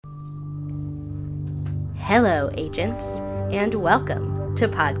Hello, agents, and welcome to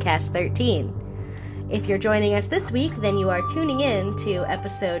Podcast 13. If you're joining us this week, then you are tuning in to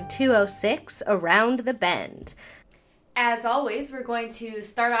episode 206, Around the Bend. As always, we're going to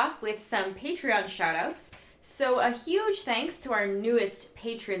start off with some Patreon shoutouts. So a huge thanks to our newest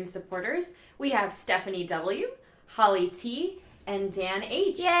patron supporters. We have Stephanie W., Holly T., and Dan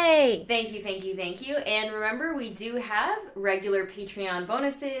H. Yay! Thank you. And remember, we do have regular Patreon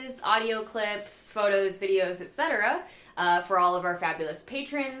bonuses, audio clips, photos, videos, etc. For all of our fabulous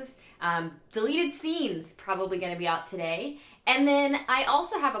patrons. Deleted scenes probably going to be out today. And then I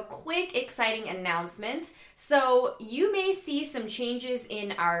also have a quick, exciting announcement. So you may see some changes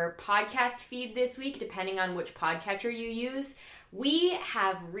in our podcast feed this week, depending on which podcatcher you use. We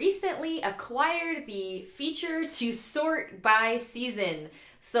have recently acquired the feature to sort by season.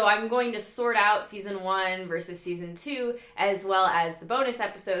 So I'm going to sort out season 1 versus season 2, as well as the bonus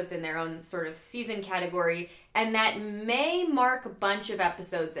episodes in their own sort of season category. And that may mark a bunch of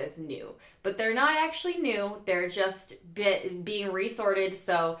episodes as new. But they're not actually new. They're just being resorted.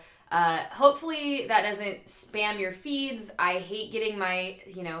 So hopefully that doesn't spam your feeds. I hate getting my,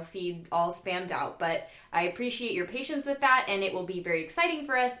 feed all spammed out, but I appreciate your patience with that, and it will be very exciting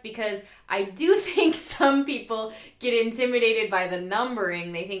for us because I do think some people get intimidated by the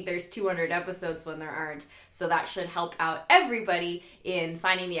numbering. They think there's 200 episodes when there aren't, so that should help out everybody in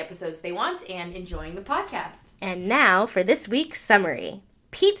finding the episodes they want and enjoying the podcast. And now for this week's summary.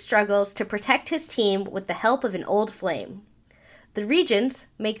 Pete struggles to protect his team with the help of an old flame. The Regents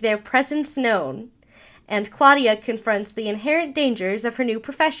make their presence known, and Claudia confronts the inherent dangers of her new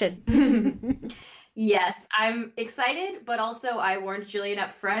profession. Yes, I'm excited, but also I warned Jillian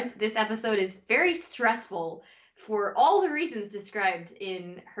up front. This episode is very stressful for all the reasons described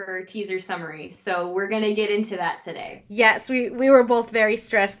in her teaser summary, so we're going to get into that today. Yes, we were both very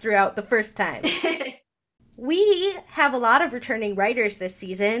stressed throughout the first time. We have a lot of returning writers this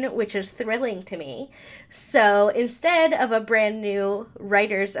season, which is thrilling to me. So instead of a brand new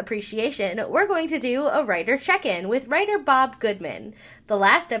writer's appreciation, we're going to do a writer check-in with writer Bob Goodman. The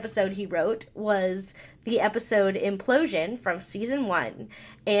last episode he wrote was the episode Implosion from season 1.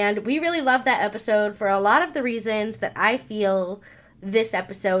 And we really love that episode for a lot of the reasons that I feel this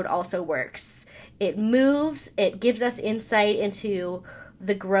episode also works. It moves, it gives us insight into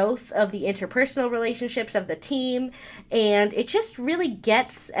the growth of the interpersonal relationships of the team, and it just really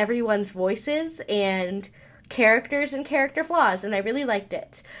gets everyone's voices and characters and character flaws, and I really liked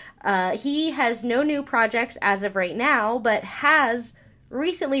it. He has no new projects as of right now, but has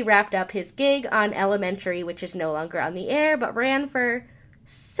recently wrapped up his gig on Elementary, which is no longer on the air, but ran for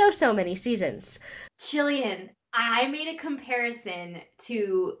so many seasons. Jillian, I made a comparison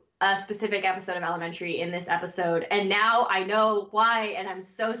to a specific episode of Elementary in this episode, and now I know why, and I'm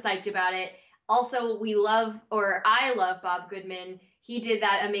so psyched about it. Also, I love Bob Goodman. He did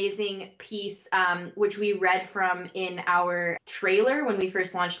that amazing piece, which we read from in our trailer when we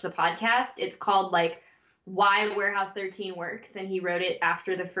first launched the podcast. It's called, Why Warehouse 13 Works, and he wrote it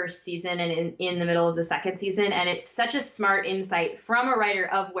after the first season and in the middle of the second season, and it's such a smart insight from a writer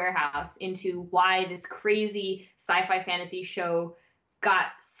of Warehouse into why this crazy sci-fi fantasy show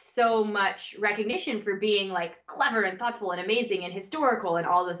got so much recognition for being clever and thoughtful and amazing and historical and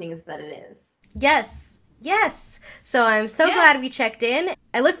all the things that it is. Yes. So I'm so glad we checked in.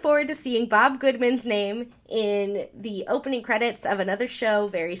 I look forward to seeing Bob Goodman's name in the opening credits of another show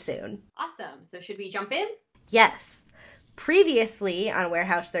very soon. Awesome. So should we jump in? Yes. Previously on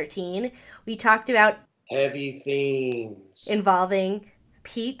Warehouse 13, we talked about heavy themes involving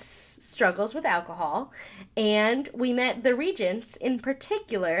Pete's struggles with alcohol, and we met the Regents, in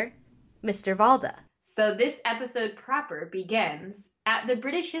particular, Mr. Valda. So this episode proper begins at the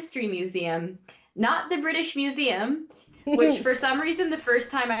British History Museum, not the British Museum, which for some reason the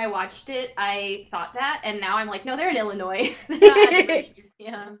first time I watched it, I thought that, and now I'm like, no, they're in Illinois. They're not at the British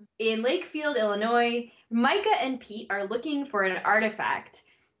Museum. In Lakefield, Illinois, Micah and Pete are looking for an artifact,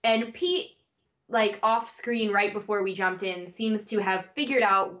 and Pete, off screen right before we jumped in, seems to have figured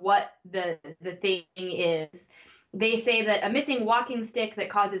out what the thing is. They say that a missing walking stick that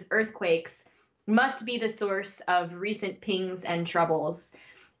causes earthquakes must be the source of recent pings and troubles.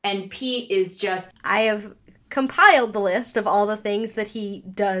 And Pete is just... I have compiled the list of all the things that he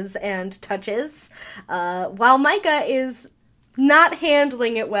does and touches, while Micah is not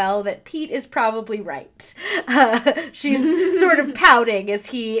handling it well, that Pete is probably right. She's sort of pouting as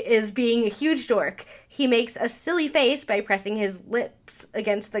he is being a huge dork. He makes a silly face by pressing his lips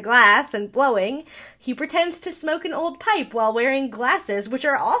against the glass and blowing. He pretends to smoke an old pipe while wearing glasses, which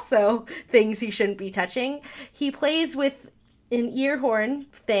are also things he shouldn't be touching. He plays with an ear horn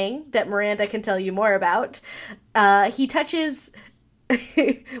thing that Miranda can tell you more about. He touches...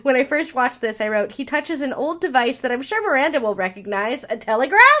 When I first watched this, I wrote, he touches an old device that I'm sure Miranda will recognize. A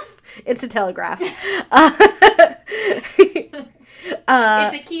telegraph? It's a telegraph. It's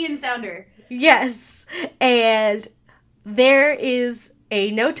a key and sounder. Yes. And there is a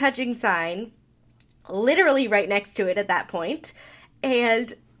no touching sign literally right next to it at that point.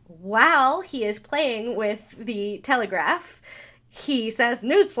 And while he is playing with the telegraph, he says,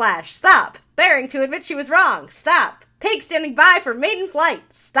 "Newsflash, stop. Bearing to admit she was wrong. Stop. Pig standing by for maiden flight.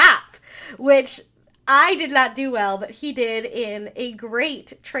 Stop." Which I did not do well, but he did in a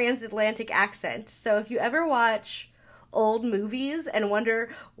great transatlantic accent. So if you ever watch old movies and wonder,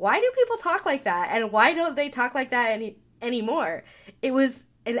 why do people talk like that? And why don't they talk like that anymore? It was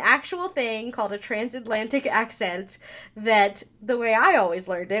an actual thing called a transatlantic accent that, the way I always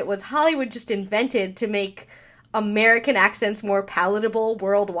learned it, was Hollywood just invented to make American accents more palatable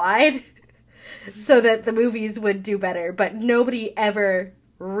worldwide so that the movies would do better. But nobody ever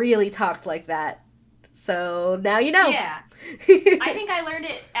really talked like that. So now you know. Yeah. I think I learned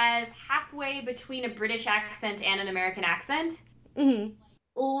it as halfway between a British accent and an American accent. Mm-hmm.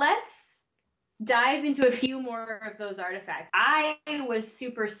 Let's dive into a few more of those artifacts. I was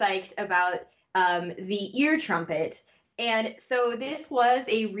super psyched about the ear trumpet. And so this was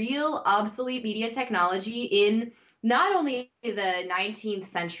a real obsolete media technology in not only the 19th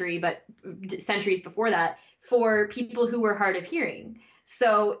century, but centuries before that, for people who were hard of hearing.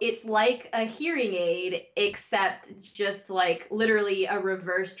 So it's like a hearing aid, except just like literally a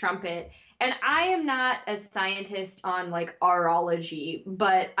reverse trumpet. And I am not a scientist on like aurology,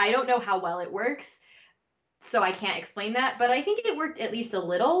 but I don't know how well it works. So I can't explain that, but I think it worked at least a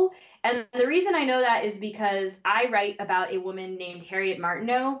little. And the reason I know that is because I write about a woman named Harriet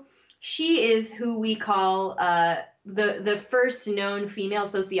Martineau. She is who we call the first known female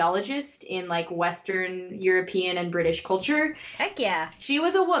sociologist in like Western European and British culture. Heck yeah. She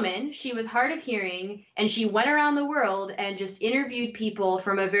was a woman, she was hard of hearing, and she went around the world and just interviewed people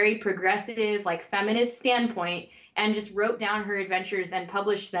from a very progressive, like feminist standpoint, and just wrote down her adventures and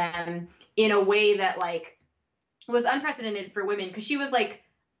published them in a way that like was unprecedented for women, because she was like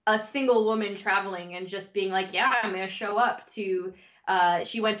a single woman traveling and just being like, yeah, I'm going to show up to,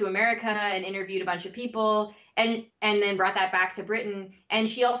 she went to America and interviewed a bunch of people and then brought that back to Britain. And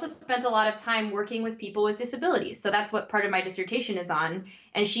she also spent a lot of time working with people with disabilities. So that's what part of my dissertation is on.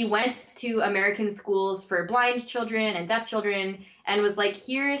 And she went to American schools for blind children and deaf children and was like,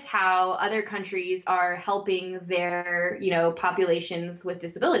 here's how other countries are helping their, populations with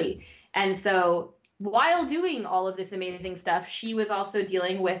disability. And so while doing all of this amazing stuff, she was also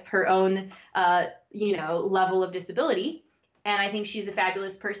dealing with her own, level of disability. And I think she's a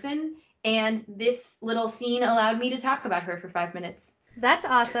fabulous person. And this little scene allowed me to talk about her for 5 minutes. That's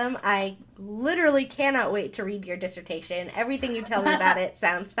awesome. I literally cannot wait to read your dissertation. Everything you tell me about it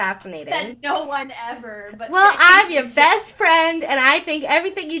sounds fascinating. Said no one ever. But well, I'm your best friend, and I think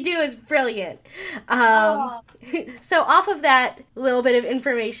everything you do is brilliant. So off of that little bit of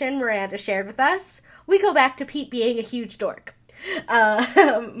information Miranda shared with us, we go back to Pete being a huge dork.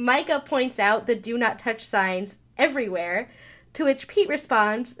 Micah points out the do not touch signs everywhere, to which Pete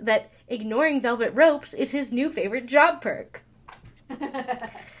responds that ignoring velvet ropes is his new favorite job perk.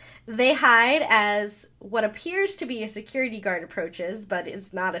 They hide as what appears to be a security guard approaches, but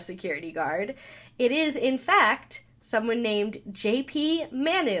is not a security guard. It is, in fact, someone named J.P.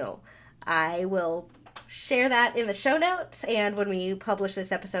 Manu. I will share that in the show notes and when we publish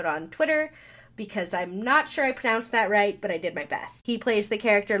this episode on Twitter, because I'm not sure I pronounced that right, but I did my best. He plays the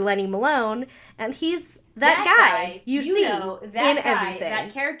character Lenny Malone, and he's that guy you see in everything.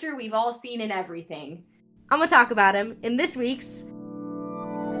 That character we've all seen in everything. I'm going to talk about him in this week's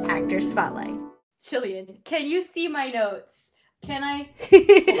Actor Spotlight. Jillian, can you see my notes? Can I?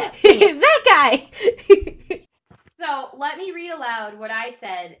 That guy! So let me read aloud what I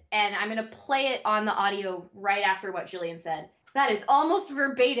said, and I'm going to play it on the audio right after what Jillian said. That is almost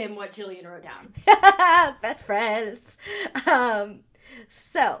verbatim what Jillian wrote down. Best friends.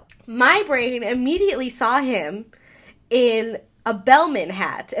 So, my brain immediately saw him in a bellman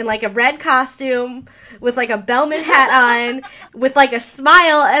hat and like a red costume with like a bellman hat on with like a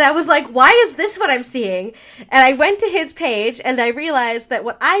smile, and I was like, why is this what I'm seeing? And I went to his page and I realized that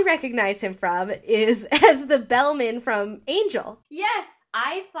what I recognize him from is as the bellman from Angel. Yes,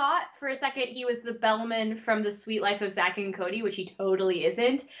 I thought for a second he was the bellman from The Sweet Life of Zack and Cody, which he totally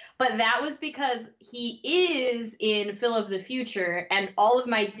isn't. But that was because he is in Phil of the Future, and all of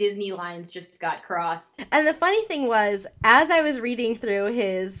my Disney lines just got crossed. And the funny thing was, as I was reading through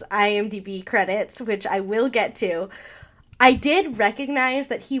his IMDb credits, which I will get to, I did recognize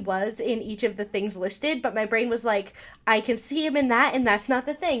that he was in each of the things listed, but my brain was like, I can see him in that, and that's not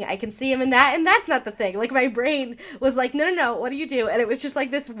the thing. I can see him in that, and that's not the thing. Like, my brain was like, no, what do you do? And it was just like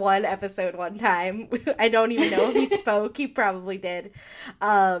this one episode one time. I don't even know if he spoke. He probably did.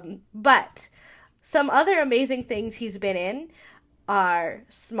 But some other amazing things he's been in are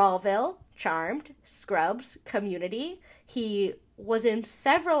Smallville, Charmed, Scrubs, Community. He was in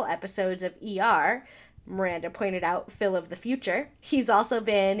several episodes of ER. Miranda pointed out Phil of the Future. He's also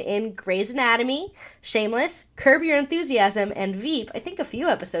been in Grey's Anatomy, Shameless, Curb Your Enthusiasm, and Veep. I think a few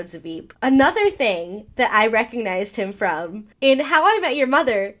episodes of Veep. Another thing that I recognized him from, in How I Met Your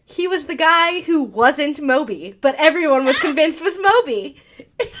Mother, he was the guy who wasn't Moby, but everyone was convinced was Moby.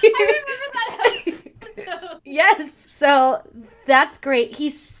 I remember that episode. Yes. So that's great.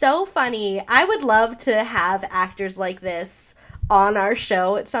 He's so funny. I would love to have actors like this on our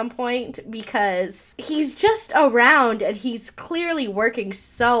show at some point, because he's just around and he's clearly working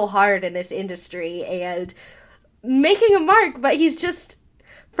so hard in this industry and making a mark, but he's just,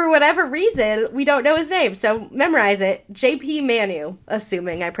 for whatever reason, we don't know his name, so memorize it. JP Manu,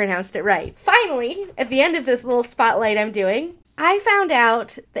 assuming I pronounced it right. Finally, at the end of this little spotlight I'm doing, I found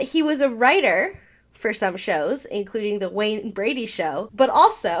out that he was a writer for some shows, including the Wayne Brady Show, but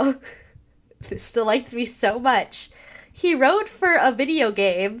also, this delights me so much, he wrote for a video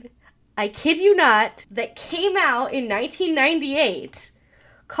game, I kid you not, that came out in 1998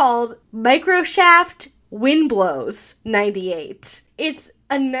 called Microshaft Windblows 98. It's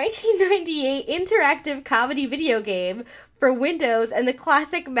a 1998 interactive comedy video game for Windows and the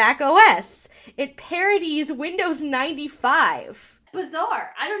classic Mac OS. It parodies Windows 95.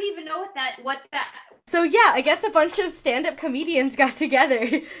 Bizarre. I don't even know what that... So yeah, I guess a bunch of stand-up comedians got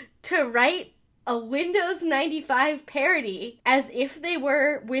together to write a Windows 95 parody as if they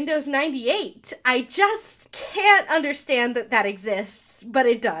were Windows 98. I just can't understand that exists, but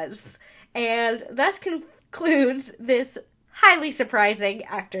it does. And that concludes this highly surprising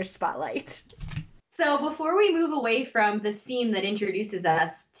actor spotlight. So before we move away from the scene that introduces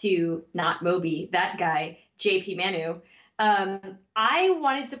us to not Moby, that guy, JP Manu, I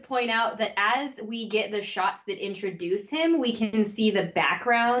wanted to point out that as we get the shots that introduce him, we can see the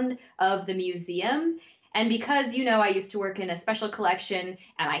background of the museum. And because, I used to work in a special collection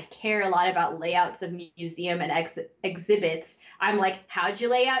and I care a lot about layouts of museum and exhibits, I'm like, how'd you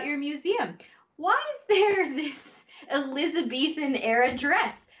lay out your museum? Why is there this Elizabethan era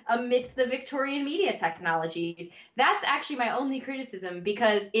dress amidst the Victorian media technologies? That's actually my only criticism,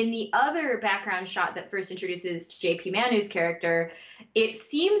 because in the other background shot that first introduces JP Manu's character, it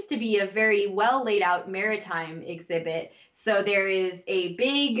seems to be a very well laid out maritime exhibit. So there is a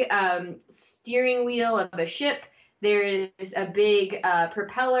big steering wheel of a ship, there is a big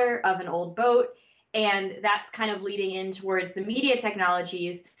propeller of an old boat, and that's kind of leading in towards the media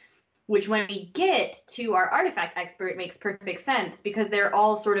technologies, which when we get to our artifact expert makes perfect sense, because they're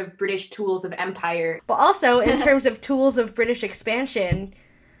all sort of British tools of empire. But also, in terms of tools of British expansion,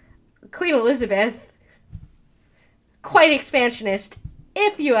 Queen Elizabeth, quite expansionist,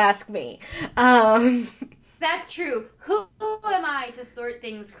 if you ask me. That's true. Who am I to sort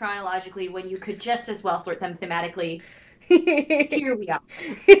things chronologically when you could just as well sort them thematically? Here we are.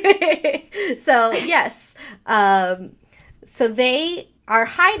 So, yes. So they are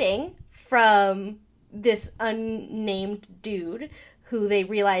hiding from this unnamed dude who they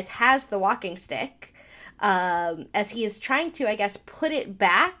realize has the walking stick, as he is trying to, I guess, put it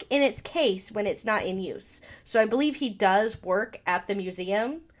back in its case when it's not in use. So I believe he does work at the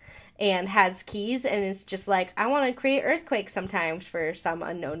museum and has keys and is just like, I want to create earthquakes sometimes for some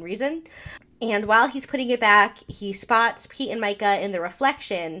unknown reason. And while he's putting it back, he spots Pete and Micah in the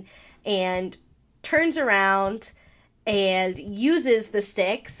reflection and turns around and uses the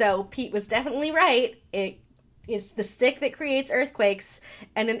stick. So Pete was definitely right. It's the stick that creates earthquakes,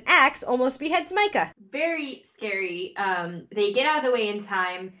 and an axe almost beheads Micah. Very scary. They get out of the way in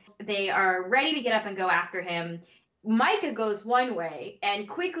time. They are ready to get up and go after him. Micah goes one way and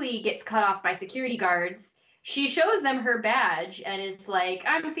quickly gets cut off by security guards. She shows them her badge and is like,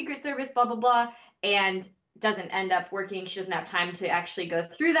 I'm Secret Service, blah, blah, blah, and doesn't end up working. She doesn't have time to actually go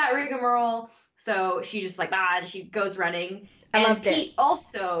through that rigmarole. So she's just like, and she goes running. And Pete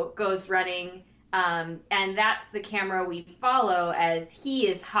also goes running, and that's the camera we follow as he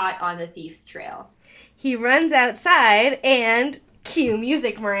is hot on the thief's trail. He runs outside, and cue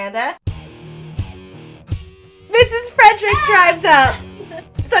music, Miranda. Mrs. Frederick drives up,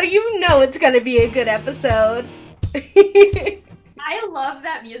 so you know it's going to be a good episode. I love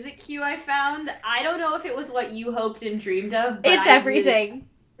that music cue I found. I don't know if it was what you hoped and dreamed of, but it's everything.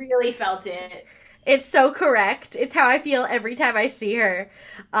 Really felt it. It's so correct. It's how I feel every time I see her.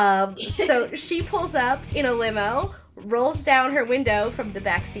 So she pulls up in a limo, rolls down her window from the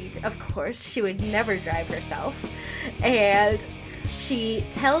back seat. Of course, she would never drive herself. And she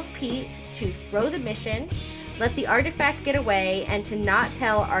tells Pete to throw the mission, let the artifact get away, and to not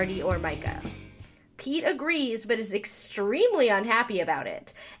tell Artie or Micah. Pete agrees, but is extremely unhappy about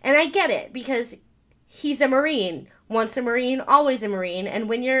it. And I get it, because he's a Marine. Once a Marine, always a Marine. And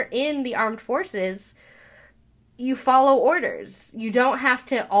when you're in the armed forces, you follow orders. You don't have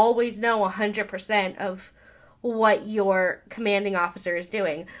to always know 100% of what your commanding officer is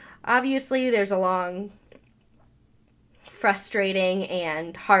doing. Obviously, there's a long, frustrating,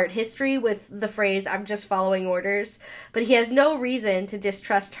 and hard history with the phrase, "I'm just following orders," but he has no reason to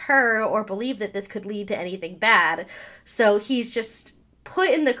distrust her or believe that this could lead to anything bad, so he's just put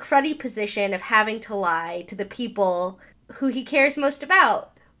in the cruddy position of having to lie to the people who he cares most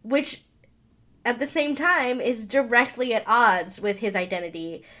about, which at the same time is directly at odds with his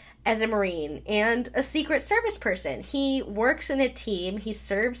identity as a Marine and a Secret Service person. He works in a team, he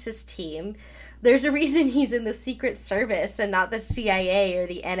serves his team. There's a reason he's in the Secret Service and not the CIA or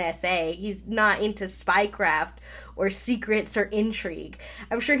the NSA. He's not into spycraft or secrets or intrigue.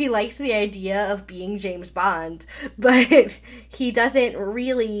 I'm sure he likes the idea of being James Bond, but he doesn't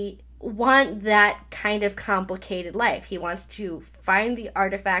really want that kind of complicated life. He wants to find the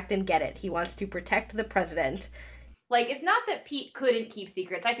artifact and get it. He wants to protect the president. Like, it's not that Pete couldn't keep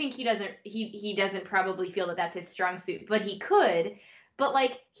secrets. I think he doesn't probably feel that that's his strong suit, but he could. But,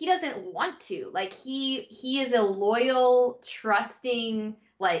 like, he doesn't want to. Like, he is a loyal, trusting,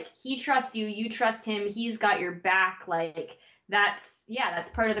 like, he trusts you, you trust him, he's got your back. Like, that's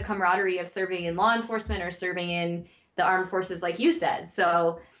part of the camaraderie of serving in law enforcement or serving in the armed forces, like you said.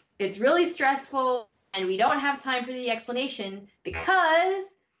 So it's really stressful, and we don't have time for the explanation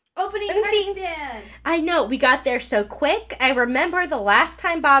because opening credits dance. I know, we got there so quick. I remember the last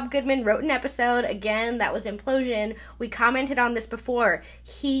time Bob Goodman wrote an episode, again, that was Implosion. We commented on this before.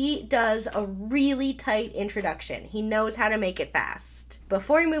 He does a really tight introduction. He knows how to make it fast.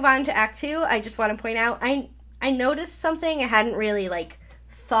 Before we move on to Act 2, I just want to point out, I noticed something I hadn't really,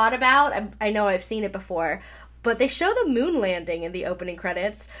 thought about. I know I've seen it before. But they show the moon landing in the opening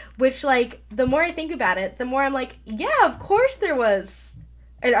credits, which, the more I think about it, the more I'm like, yeah, of course there was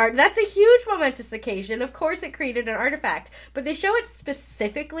an art. That's a huge momentous occasion. Of course it created an artifact. But they show it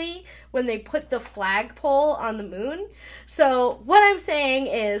specifically when they put the flagpole on the moon. So what I'm saying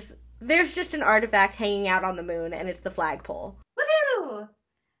is there's just an artifact hanging out on the moon, and it's the flagpole. Woohoo!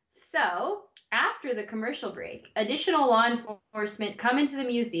 So, after the commercial break, additional law enforcement come into the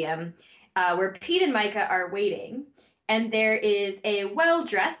museum where Pete and Micah are waiting, and there is a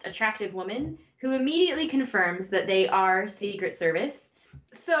well-dressed, attractive woman who immediately confirms that they are Secret Service.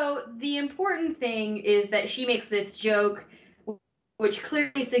 So the important thing is that she makes this joke, which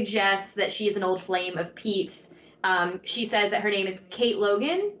clearly suggests that she is an old flame of Pete's. She says that her name is Kate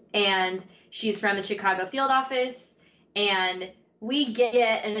Logan, and she's from the Chicago field office, and we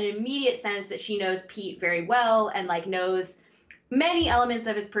get an immediate sense that she knows Pete very well and, knows many elements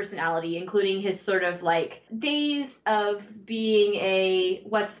of his personality, including his sort of, days of being a,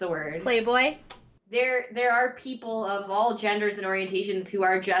 what's the word? Playboy? There are people of all genders and orientations who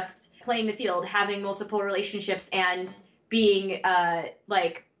are just playing the field, having multiple relationships, and being,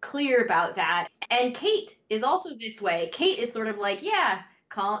 clear about that. And Kate is also this way. Kate is sort of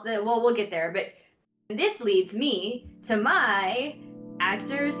we'll get there. But this leads me to my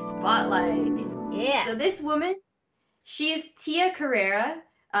actor's spotlight. Yeah. So this woman, she is Tia Carrera,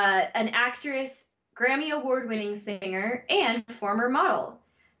 an actress, Grammy Award-winning singer, and former model.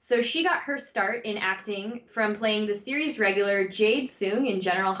 So she got her start in acting from playing the series regular Jade Soong in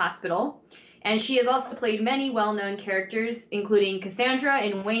General Hospital, and she has also played many well-known characters, including Cassandra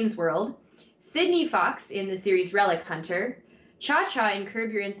in Wayne's World, Sydney Fox in the series Relic Hunter, Cha-Cha in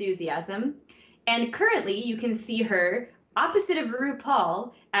Curb Your Enthusiasm, and currently you can see her opposite of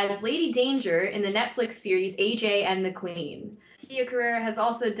RuPaul as Lady Danger in the Netflix series AJ and the Queen. Tia Carrera has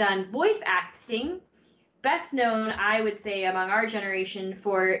also done voice acting, best known, I would say, among our generation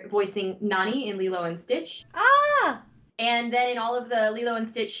for voicing Nani in Lilo and Stitch. Ah! And then in all of the Lilo and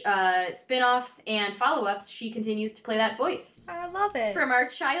Stitch spin-offs and follow-ups, she continues to play that voice. I love it. From our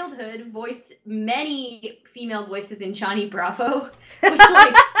childhood, voiced many female voices in Johnny Bravo. Which,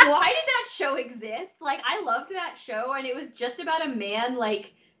 why did that show exist? I loved that show, and it was just about a man,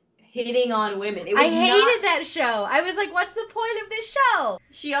 hitting on women. I hated that show. I was like, what's the point of this show?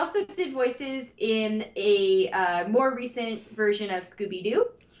 She also did voices in a more recent version of Scooby-Doo.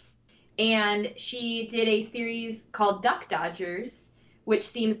 And she did a series called Duck Dodgers, which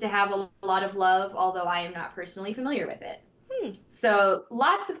seems to have a lot of love, although I am not personally familiar with it. So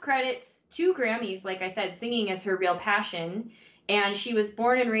lots of credits, 2 Grammys, like I said, singing is her real passion. And she was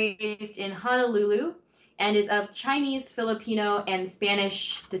born and raised in Honolulu and is of Chinese, Filipino, and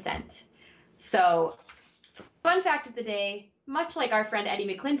Spanish descent. So, fun fact of the day, much like our friend Eddie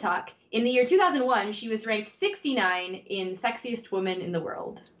McClintock, in the year 2001, she was ranked 69 in Sexiest Woman in the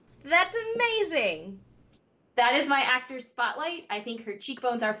World. That's amazing. That is my actor's spotlight. I think her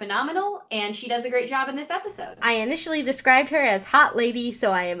cheekbones are phenomenal, and she does a great job in this episode. I initially described her as hot lady,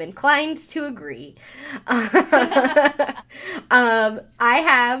 so I am inclined to agree. I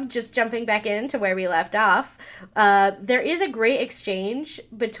have, just jumping back into where we left off, there is a great exchange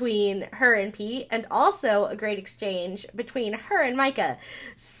between her and Pete, and also a great exchange between her and Micah.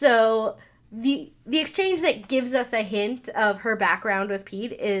 So the exchange that gives us a hint of her background with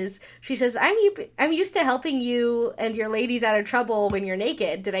Pete is, she says, I'm used to helping you and your ladies out of trouble when you're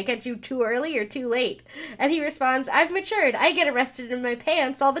naked. Did I catch you too early or too late? And he responds, I've matured. I get arrested in my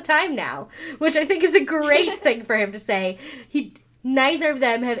pants all the time now, which I think is a great thing for him to say. Neither of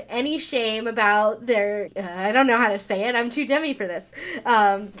them have any shame about their, I don't know how to say it, I'm too dummy for this,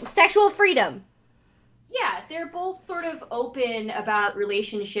 sexual freedom. Yeah, they're both sort of open about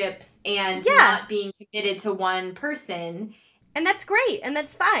relationships and not being committed to one person. And that's great, and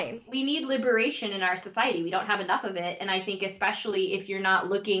that's fine. We need liberation in our society. We don't have enough of it, and I think especially if you're not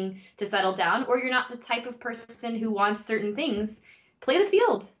looking to settle down or you're not the type of person who wants certain things, play the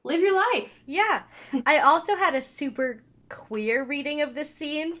field. Live your life. Yeah. I also had a super queer reading of this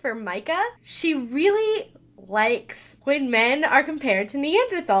scene for Micah. She really likes when men are compared to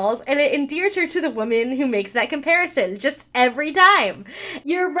Neanderthals, and it endears her to the woman who makes that comparison just every time.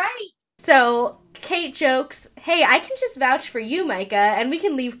 You're right. So Kate jokes, hey, I can just vouch for you, Micah, and we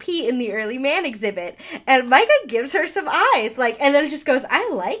can leave Pete in the early man exhibit. And Micah gives her some eyes, and then just goes, I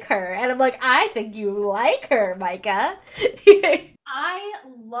like her. And I'm like, I think you like her, Micah. I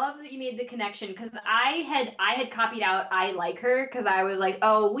love that you made the connection, because I had copied out I like her, because I was like,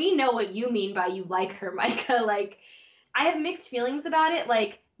 oh, we know what you mean by you like her, Micah. I have mixed feelings about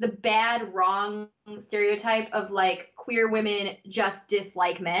it. The bad, wrong stereotype of queer women just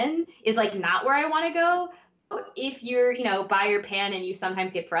dislike men is not where I want to go. If you're, by your pan and you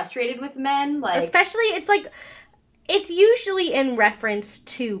sometimes get frustrated with men, especially it's usually in reference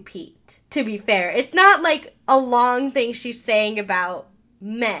to Pete, to be fair. It's not a long thing she's saying about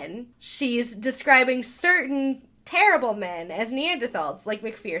men. She's describing certain terrible men as Neanderthals, like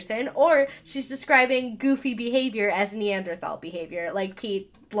McPherson, or she's describing goofy behavior as Neanderthal behavior, like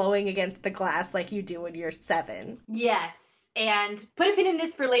Pete blowing against the glass like you do when you're 7. Yes. And put a pin in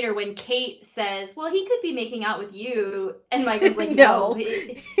this for later when Kate says, well, he could be making out with you. And Micah's like, no.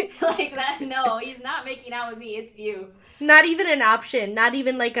 No, he's not making out with me. It's you. Not even an option. Not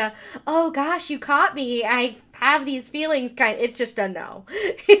even oh gosh, you caught me. I have these feelings It's just a no.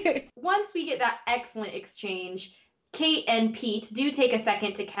 Once we get that excellent exchange, Kate and Pete do take a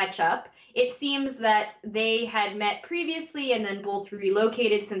second to catch up. It seems that they had met previously and then both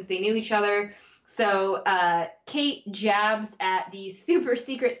relocated since they knew each other. So Kate jabs at the super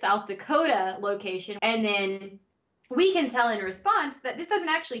secret South Dakota location, and then we can tell in response that this doesn't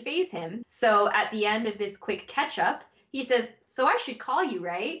actually faze him. So at the end of this quick catch-up, he says, so I should call you,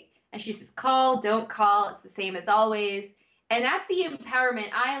 right? And she says, call, don't call, it's the same as always. And that's the empowerment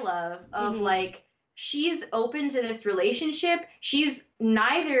I love of she's open to this relationship. She's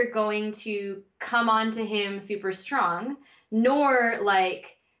neither going to come on to him super strong, nor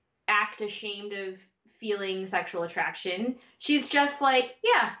act ashamed of feeling sexual attraction. She's just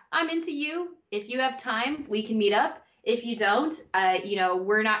yeah, I'm into you. If you have time, we can meet up. If you don't,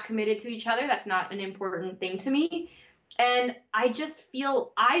 we're not committed to each other. That's not an important thing to me. And I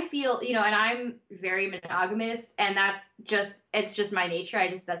feel, and I'm very monogamous, and it's just my nature.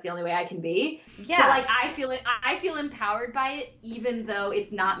 That's the only way I can be. Yeah. But I feel empowered by it, even though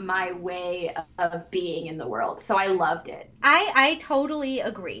it's not my way of being in the world. So I loved it. I totally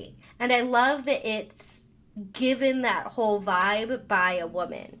agree. And I love that it's given that whole vibe by a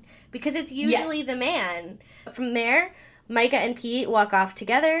woman, because it's usually the man. From there, Micah and Pete walk off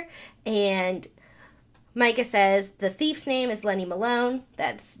together, and Micah says the thief's name is Lenny Malone.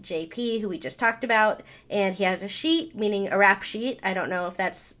 That's JP, who we just talked about. And he has a sheet, meaning a rap sheet. I don't know if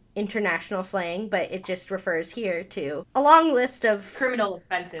that's international slang, but it just refers here to a long list of criminal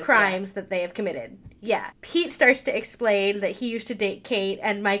offenses, crimes that they have committed. Yeah. Pete starts to explain that he used to date Kate,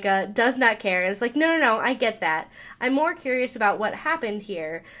 and Micah does not care. And it's no, I get that. I'm more curious about what happened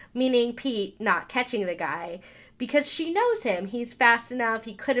here, meaning Pete not catching the guy, because she knows him. He's fast enough.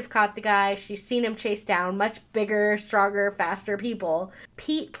 He could have caught the guy. She's seen him chase down much bigger, stronger, faster people.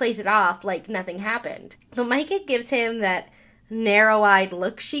 Pete plays it off like nothing happened. But Micah gives him that narrow-eyed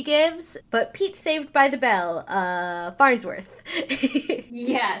look she gives, but Pete's saved by the bell. Farnsworth.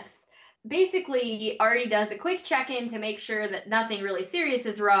 Yes. Basically, Artie does a quick check-in to make sure that nothing really serious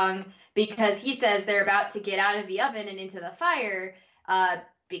is wrong, because he says they're about to get out of the oven and into the fire,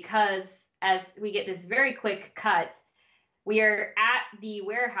 because as we get this very quick cut, we are at the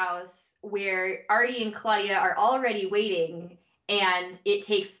warehouse where Artie and Claudia are already waiting, and it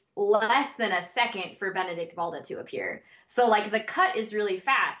takes less than a second for Benedict Valda to appear. So, like, the cut is really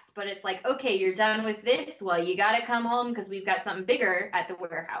fast, but it's like, okay, you're done with this? Well, you gotta come home because we've got something bigger at the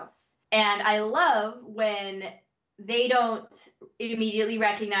warehouse. And I love when they don't immediately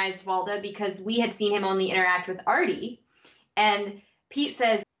recognize Valda, because we had seen him only interact with Artie. And Pete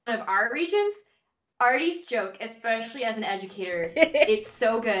says, one of our regions? Artie's joke, especially as an educator, it's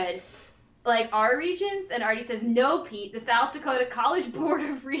so good. Like, our regions? And Artie says, no, Pete, the South Dakota College Board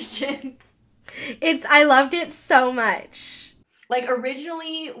of Regents. I loved it so much. Like,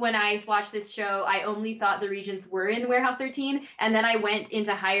 originally, when I watched this show, I only thought the regions were in Warehouse 13, and then I went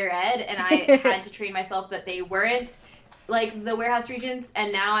into higher ed, and I had to train myself that they weren't, like, the warehouse regions,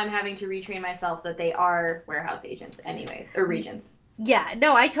 and now I'm having to retrain myself that they are warehouse agents anyways, or regions. Yeah,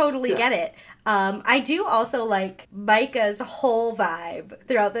 no, I totally get it. I do also like Micah's whole vibe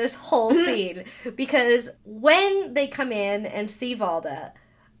throughout this whole scene, because when they come in and see Valda,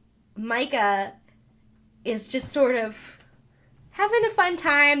 Micah is just sort of having a fun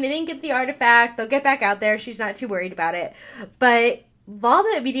time. They didn't get the artifact. They'll get back out there. She's not too worried about it. But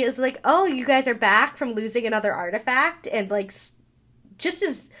Valda immediately is like, oh, you guys are back from losing another artifact? And, like, just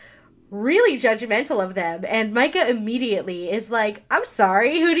is really judgmental of them. And Micah immediately is like, I'm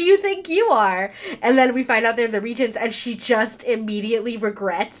sorry, who do you think you are? And then we find out they're the Regents, and she just immediately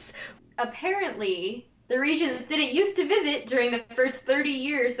regrets. Apparently, the Regents didn't used to visit during the first 30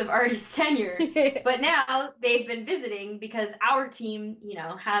 years of Artie's tenure, but now they've been visiting because our team, you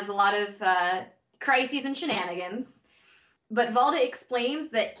know, has a lot of crises and shenanigans. But Valda explains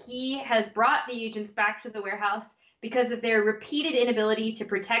that he has brought the agents back to the warehouse because of their repeated inability to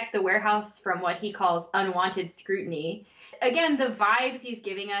protect the warehouse from what he calls unwanted scrutiny. Again, the vibes he's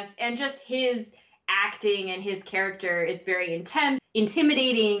giving us and just his acting and his character is very intense,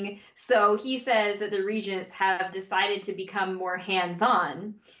 intimidating. So he says that the Regents have decided to become more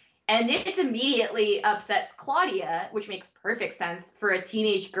hands-on. And this immediately upsets Claudia, which makes perfect sense for a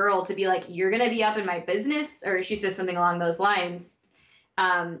teenage girl to be like, you're going to be up in my business? Or she says something along those lines.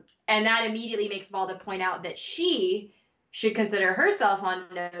 And that immediately makes Valda point out that she should consider herself on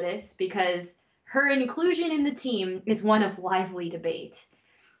notice because her inclusion in the team is one of lively debate.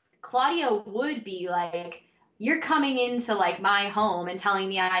 Claudia would be like, you're coming into, like, my home and telling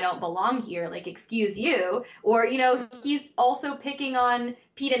me I don't belong here, like, excuse you. Or, you know, he's also picking on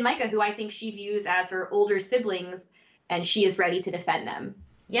Pete and Micah, who I think she views as her older siblings, and she is ready to defend them.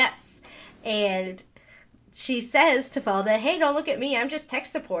 Yes. And she says to Valda, hey, don't look at me, I'm just tech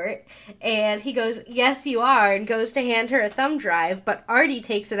support. And he goes, yes, you are, and goes to hand her a thumb drive, but Artie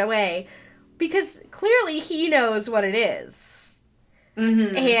takes it away because clearly he knows what it is.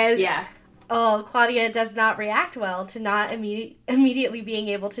 Mm-hmm. And, yeah. Oh, Claudia does not react well to not immediately being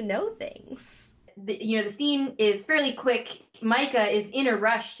able to know things. The scene is fairly quick. Micah is in a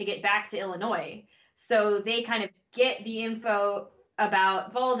rush to get back to Illinois. So they kind of get the info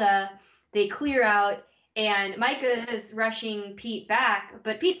about Valda, they clear out, and Micah is rushing Pete back,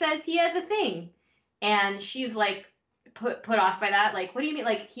 but Pete says he has a thing. And she's, like, put off by that. Like, what do you mean?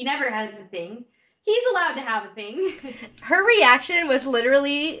 Like, he never has a thing. He's allowed to have a thing. Her reaction was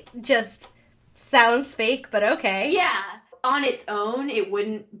literally just, sounds fake, but okay. Yeah. On its own, it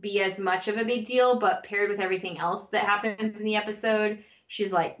wouldn't be as much of a big deal, but paired with everything else that happens in the episode,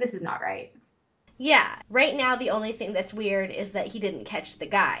 she's like, this is not right. Yeah. Right now, the only thing that's weird is that he didn't catch the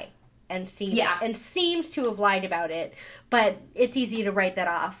guy and seems to have lied about it, but it's easy to write that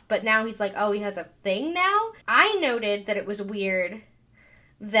off. But now he's like, oh, he has a thing now? I noted that it was weird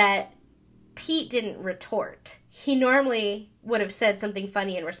that Pete didn't retort. He normally would have said something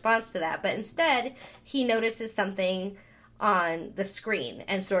funny in response to that, but instead he notices something on the screen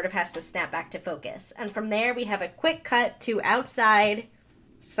and sort of has to snap back to focus. And from there we have a quick cut to outside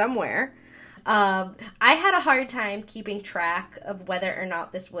somewhere. I had a hard time keeping track of whether or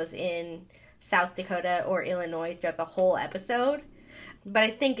not this was in South Dakota or Illinois throughout the whole episode, but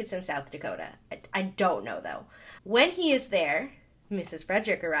I think it's in South Dakota. I don't know, though. When he is there, Mrs.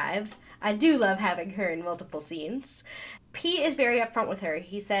 Frederick arrives. I do love having her in multiple scenes. Pete is very upfront with her.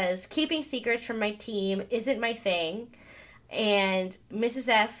 He says, keeping secrets from my team isn't my thing. And Mrs.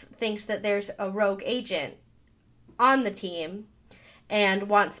 F thinks that there's a rogue agent on the team and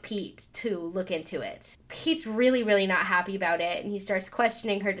wants Pete to look into it. Pete's really, really not happy about it, and he starts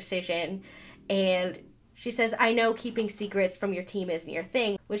questioning her decision. And she says, I know keeping secrets from your team isn't your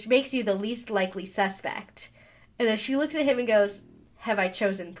thing, which makes you the least likely suspect. And then she looks at him and goes, have I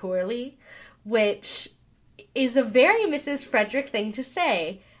chosen poorly? Which is a very Mrs. Frederick thing to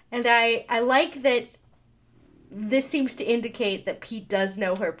say. And I like that this seems to indicate that Pete does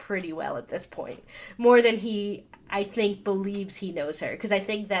know her pretty well at this point. More than he, I think, believes he knows her. Because I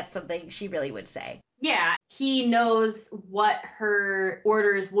think that's something she really would say. Yeah, he knows what her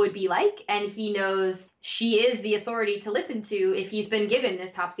orders would be like, and he knows she is the authority to listen to if he's been given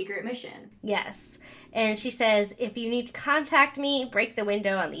this top secret mission. Yes. And she says, if you need to contact me, break the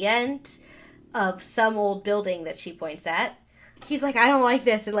window on the end of some old building that she points at. He's like, I don't like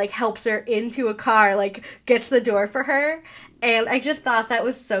this, and, like, helps her into a car, like, gets the door for her. And I just thought that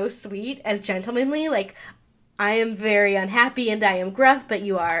was so sweet and gentlemanly. Like, I am very unhappy and I am gruff, but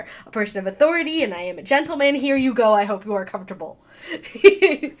you are a person of authority and I am a gentleman. Here you go. I hope you are comfortable.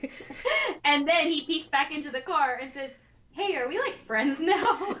 And then he peeks back into the car and says, hey, are we, like, friends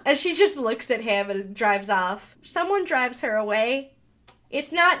now? And she just looks at him and drives off. Someone drives her away.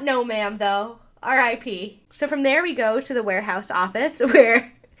 It's not No Ma'am, though. R.I.P. So from there we go to the warehouse office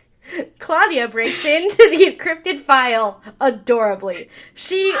where Claudia breaks into the encrypted file adorably.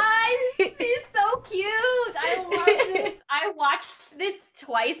 It's so cute. I love this. I watched this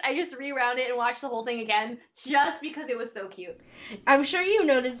twice. I just rewound it and watched the whole thing again just because it was so cute. I'm sure you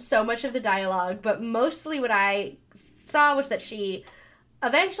noted so much of the dialogue, but mostly what I saw was that she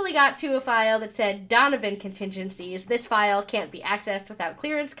eventually got to a file that said Donovan contingencies. This file can't be accessed without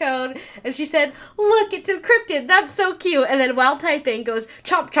clearance code. And she said, look, it's encrypted. That's so cute. And then while typing goes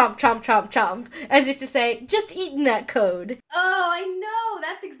chomp, chomp, chomp, chomp, chomp. As if to say, just eating that code. Oh, I know.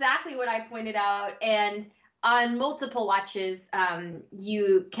 That's exactly what I pointed out. And on multiple watches,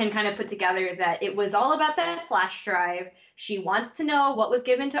 you can kind of put together that it was all about that flash drive. She wants to know what was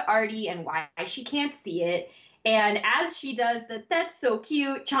given to Artie and why she can't see it. And as she does that's so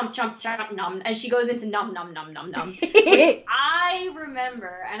cute, chomp, chomp, chomp, nom, and she goes into nom, nom, nom, nom, nom, which I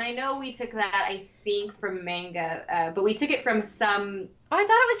remember, and I know we took that, I think, from manga, but we took it from some... Oh, I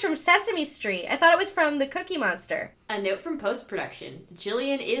thought it was from Sesame Street. I thought it was from the Cookie Monster. A note from post-production.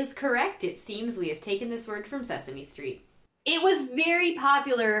 Jillian is correct. It seems we have taken this word from Sesame Street. It was very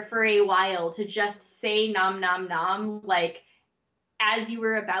popular for a while to just say nom, nom, nom, like, as you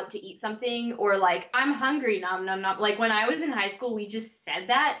were about to eat something, or like, I'm hungry, nom, nom, nom. Like, when I was in high school, we just said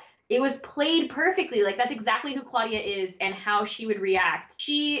that. It was played perfectly. Like, that's exactly who Claudia is and how she would react.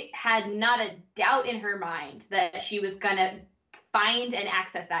 She had not a doubt in her mind that she was gonna find and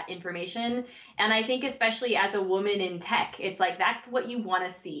access that information. And I think especially as a woman in tech, it's like, that's what you want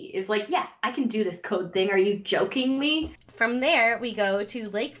to see. Is like, yeah, I can do this code thing. Are you joking me? From there, we go to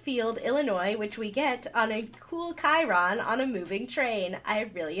Lakefield, Illinois, which we get on a cool Chiron on a moving train. I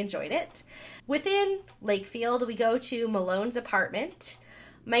really enjoyed it. Within Lakefield, we go to Malone's apartment.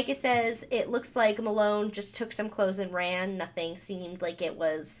 Micah says it looks like Malone just took some clothes and ran. Nothing seemed like it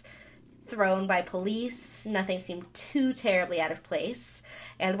was thrown by police. Nothing seemed too terribly out of place.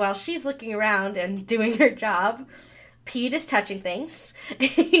 And while she's looking around and doing her job, Pete is touching things.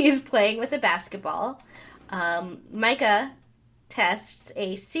 He's playing with a basketball. Micah tests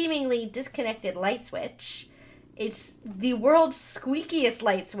a seemingly disconnected light switch. It's the world's squeakiest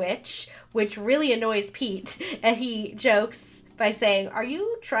light switch, which really annoys Pete, and he jokes by saying, are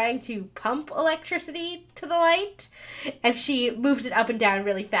you trying to pump electricity to the light? And she moves it up and down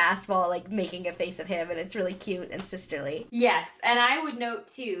really fast while, like, making a face at him, and it's really cute and sisterly. Yes, and I would note,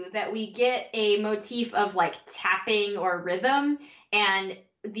 too, that we get a motif of, like, tapping or rhythm, and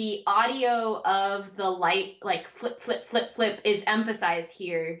the audio of the light, like, flip, flip, flip, flip, is emphasized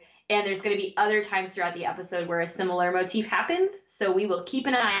here. And there's going to be other times throughout the episode where a similar motif happens, so we will keep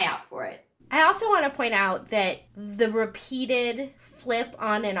an eye out for it. I also want to point out that the repeated flip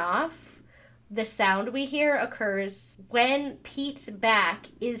on and off, the sound we hear occurs when Pete's back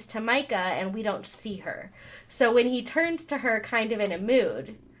is to Micah and we don't see her. So when he turns to her kind of in a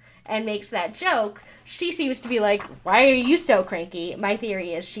mood and makes that joke, she seems to be like, why are you so cranky? My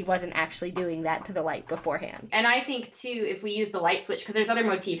theory is she wasn't actually doing that to the light beforehand. And I think, too, if we use the light switch, because there's other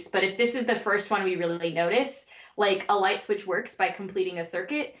motifs, but if this is the first one we really notice, like a light switch works by completing a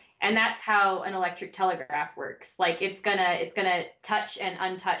circuit. And that's how an electric telegraph works. Like it's gonna touch and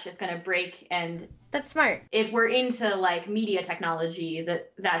untouch. It's gonna break. And that's smart. If we're into like media technology,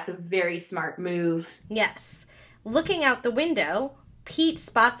 that's a very smart move. Yes. Looking out the window, Pete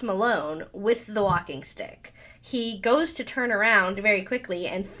spots Malone with the walking stick. He goes to turn around very quickly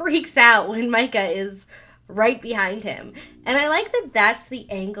and freaks out when Micah is right behind him. And I like that that's the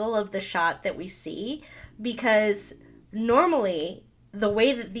angle of the shot that we see, because normally the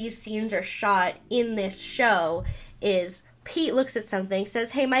way that these scenes are shot in this show is Pete looks at something,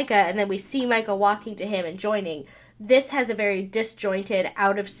 says, "Hey, Micah," and then we see Micah walking to him and joining. This has a very disjointed,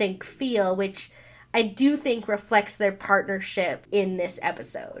 out-of-sync feel, which I do think reflects their partnership in this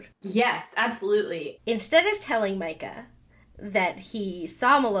episode. Yes, absolutely. Instead of telling Micah that he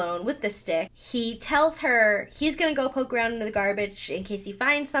saw Malone with the stick, he tells her he's going to go poke around in the garbage in case he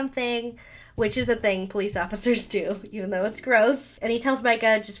finds something, which is a thing police officers do, even though it's gross. And he tells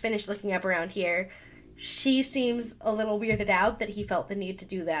Micah, just finish looking up around here. She seems a little weirded out that he felt the need to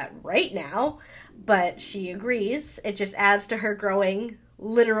do that right now, but she agrees. It just adds to her growing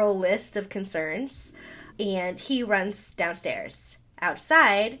literal list of concerns. And he runs downstairs.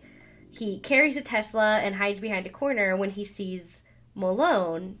 Outside, he carries a Tesla and hides behind a corner when he sees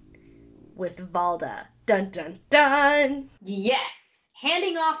Malone with Valda. Dun, dun, dun! Yes!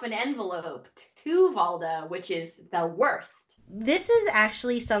 Handing off an envelope to Valda, which is the worst. This is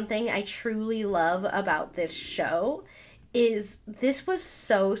actually something I truly love about this show, is this was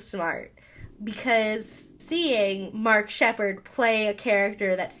so smart. Because seeing Mark Sheppard play a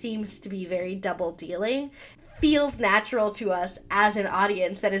character that seems to be very double-dealing feels natural to us as an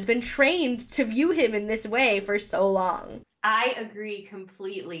audience that has been trained to view him in this way for so long. I agree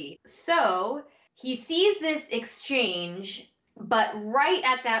completely. So, he sees this exchange, but right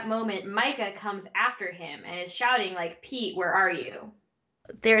at that moment, Micah comes after him and is shouting like, "Pete, where are you?"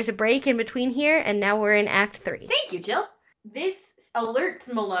 There's a break in between here, and now we're in Act 3. Thank you, Jill. This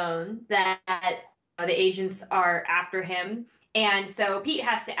alerts Malone that the agents are after him, and so Pete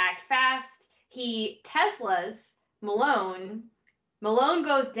has to act fast. He Teslas Malone. Malone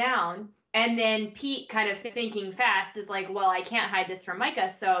goes down, and then Pete, kind of thinking fast, is like, well, I can't hide this from Micah,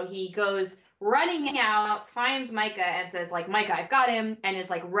 so he goes running out, finds Micah, and says, like, "Micah, I've got him," and is,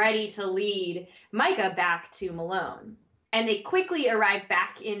 like, ready to lead Micah back to Malone. And they quickly arrive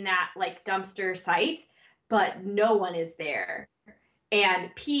back in that, like, dumpster site, but no one is there.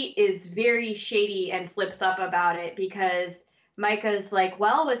 And Pete is very shady and slips up about it because Micah's like,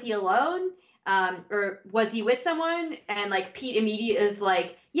 well, was he alone? Or was he with someone? And, like, Pete immediately is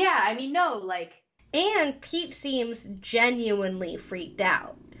like, yeah, I mean, no, like... And Pete seems genuinely freaked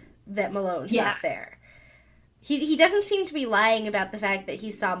out that Malone's not there. He doesn't seem to be lying about the fact that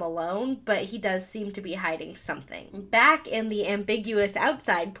he saw Malone, but he does seem to be hiding something. Back in the ambiguous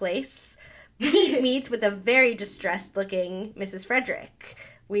outside place, Pete meets with a very distressed-looking Mrs. Frederick.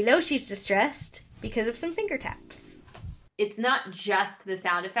 We know she's distressed because of some finger taps. It's not just the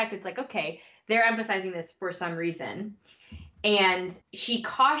sound effect. It's like, okay, they're emphasizing this for some reason. And she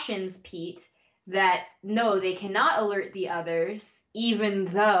cautions Pete that, no, they cannot alert the others, even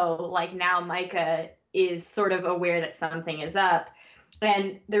though, like, now Micah is sort of aware that something is up.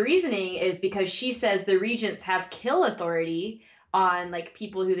 And the reasoning is because she says the regents have kill authority on, like,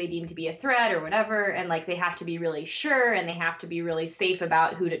 people who they deem to be a threat or whatever, and, like, they have to be really sure and they have to be really safe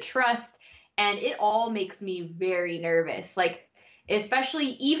about who to trust. And it all makes me very nervous. Like, especially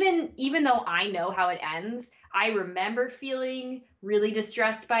even though I know how it ends, I remember feeling really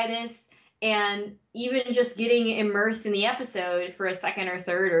distressed by this. And even just getting immersed in the episode for a second or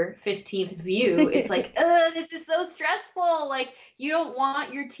third or 15th view, it's like, this is so stressful. Like, you don't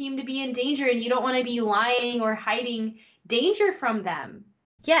want your team to be in danger and you don't want to be lying or hiding danger from them.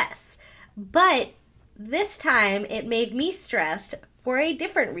 Yes, but this time it made me stressed for a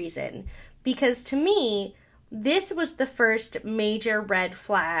different reason. Because to me, this was the first major red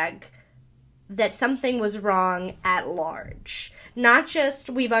flag that something was wrong at large. Not just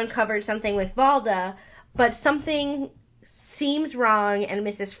we've uncovered something with Valda, but something seems wrong and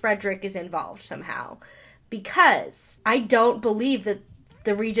Mrs. Frederick is involved somehow. Because I don't believe that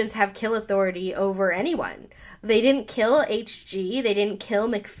the regents have kill authority over anyone. They didn't kill HG, they didn't kill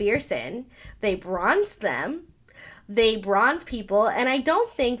McPherson, they bronzed them. They bronze people, and I don't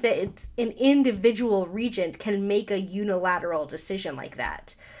think that it's an individual regent can make a unilateral decision like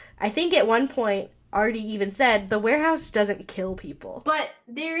that. I think at one point, Artie even said, the warehouse doesn't kill people. But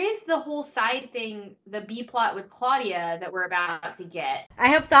there is the whole side thing, the B plot with Claudia that we're about to get. I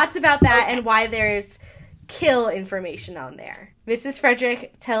have thoughts about that and why there's kill information on there. Mrs.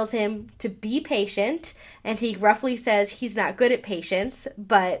 Frederick tells him to be patient, and he roughly says he's not good at patience,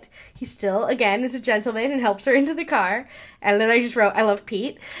 but he still, again, is a gentleman and helps her into the car. And then I just wrote, I love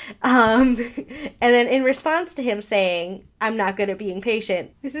Pete. And then in response to him saying, I'm not good at being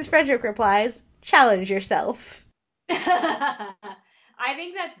patient, Mrs. Frederick replies, challenge yourself. I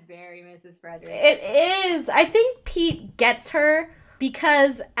think that's very Mrs. Frederick. It is. I think Pete gets her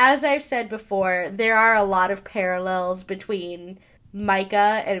because, as I've said before, there are a lot of parallels between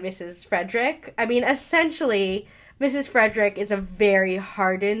Micah and Mrs. Frederick. I mean, essentially, Mrs. Frederick is a very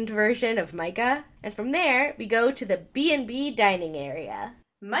hardened version of Micah. And from there, we go to the B&B dining area.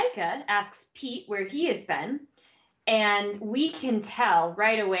 Micah asks Pete where he has been, and we can tell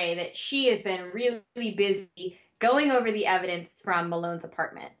right away that she has been really busy going over the evidence from Malone's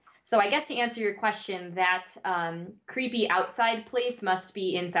apartment. So I guess to answer your question, that creepy outside place must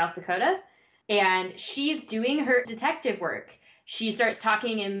be in South Dakota, and she's doing her detective work. She starts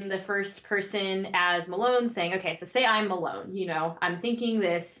talking in the first person as Malone, saying, okay, so say I'm Malone, I'm thinking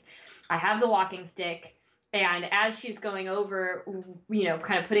this, I have the walking stick, and as she's going over,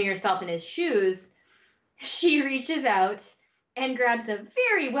 kind of putting herself in his shoes, she reaches out and grabs a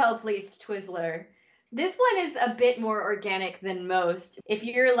very well-placed Twizzler. This one is a bit more organic than most. If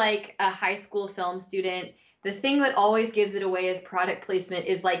you're like a high school film student, the thing that always gives it away as product placement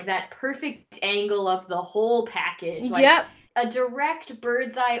is like that perfect angle of the whole package. Like, yep. A direct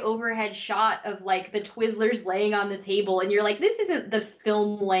bird's eye overhead shot of like the Twizzlers laying on the table, and you're like, this isn't the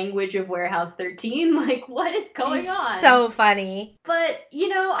film language of Warehouse 13. Like, what is going on? So funny. But,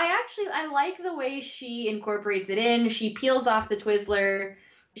 I like the way she incorporates it in. She peels off the Twizzler.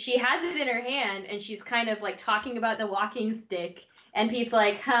 She has it in her hand, and she's kind of like talking about the walking stick. And Pete's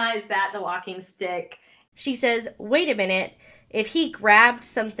like, is that the walking stick? She says, wait a minute. If he grabbed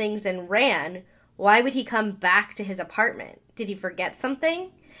some things and ran, why would he come back to his apartment? Did he forget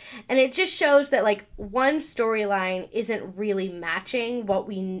something? And it just shows that, like, one storyline isn't really matching what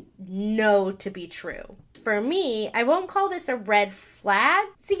we know to be true. For me, I won't call this a red flag.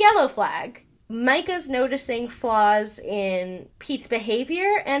 It's a yellow flag. Micah's noticing flaws in Pete's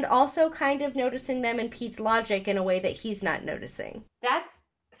behavior and also kind of noticing them in Pete's logic in a way that he's not noticing. That's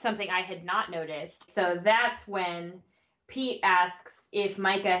something I had not noticed. So that's when Pete asks if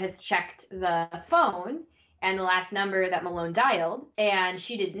Micah has checked the phone and the last number that Malone dialed, and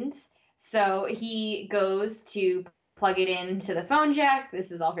she didn't. So he goes to plug it into the phone jack.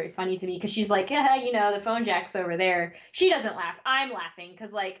 This is all very funny to me because she's like, the phone jack's over there. She doesn't laugh. I'm laughing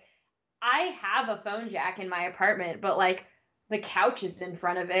because, like, I have a phone jack in my apartment, but, like, the couch is in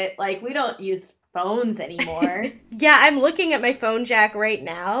front of it. Like, we don't use phones anymore. Yeah, I'm looking at my phone jack right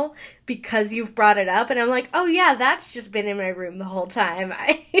now because you've brought it up, and I'm like, oh yeah, that's just been in my room the whole time.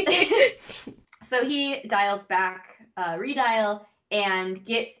 So he dials back, redial, and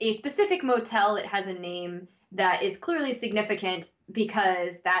gets a specific motel that has a name that is clearly significant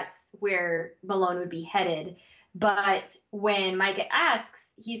because that's where Malone would be headed. But when Micah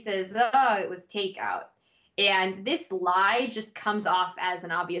asks, he says, it was takeout. And this lie just comes off as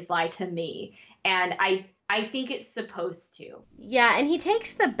an obvious lie to me. And I think it's supposed to. Yeah, and he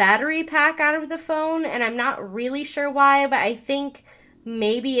takes the battery pack out of the phone, and I'm not really sure why, but I think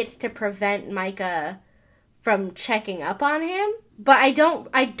maybe it's to prevent Micah from checking up on him. But I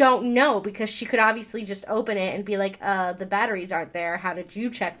don't know, because she could obviously just open it and be like, the batteries aren't there. How did you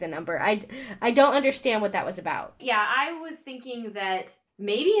check the number? I don't understand what that was about. Yeah, I was thinking that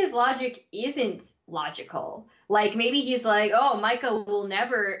maybe his logic isn't logical. Like, maybe he's like, Micah will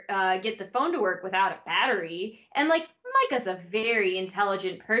never get the phone to work without a battery. And, like, Micah's a very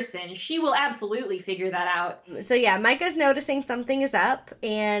intelligent person. She will absolutely figure that out. So, yeah, Micah's noticing something is up,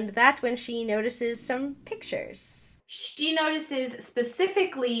 and that's when she notices some pictures. She notices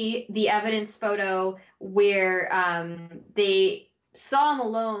specifically the evidence photo where they saw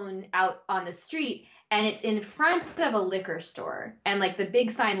Malone out on the street, and it's in front of a liquor store. And, like, the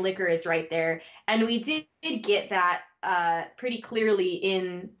big sign liquor is right there. And we did get that pretty clearly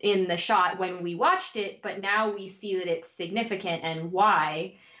in the shot when we watched it, but now we see that it's significant and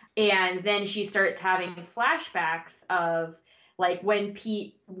why. And then she starts having flashbacks of, like, when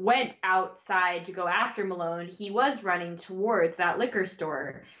Pete went outside to go after Malone, he was running towards that liquor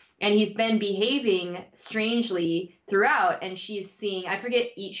store. And he's been behaving strangely throughout. And she's seeing, I forget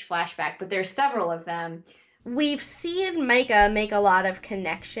each flashback, but there's several of them. We've seen Micah make a lot of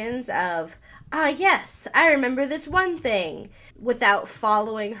connections of, yes, I remember this one thing, without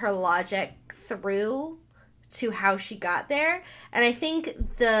following her logic through to how she got there. And I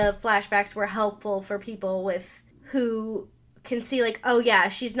think the flashbacks were helpful for people who can see, like, oh yeah,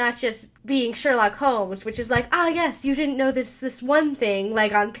 she's not just being Sherlock Holmes, which is like, ah, yes, you didn't know this one thing,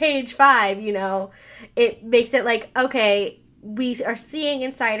 like, on page 5, you know. It makes it like, okay, we are seeing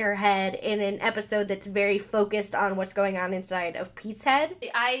inside her head in an episode that's very focused on what's going on inside of Pete's head.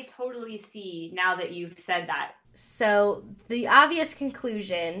 I totally see now that you've said that. So the obvious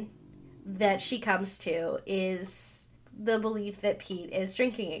conclusion that she comes to is the belief that Pete is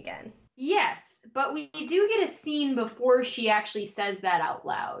drinking again. Yes, but we do get a scene before she actually says that out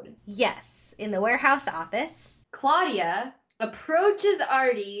loud. Yes, in the warehouse office. Claudia approaches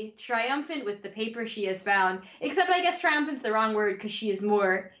Artie, triumphant with the paper she has found, except I guess triumphant's the wrong word because she is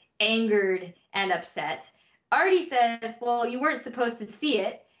more angered and upset. Artie says, well, you weren't supposed to see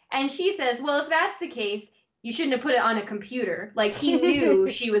it. And she says, well, if that's the case, you shouldn't have put it on a computer. Like, he knew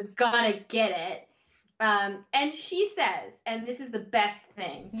she was gonna get it. And she says, and this is the best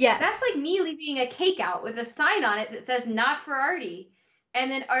thing. Yes. That's like me leaving a cake out with a sign on it that says, not for Artie. And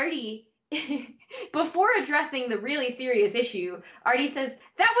then Artie, before addressing the really serious issue, Artie says,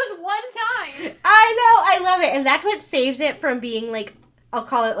 that was one time. I know, I love it. And that's what saves it from being, like, I'll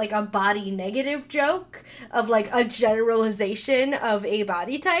call it, like, a body negative joke of, like, a generalization of a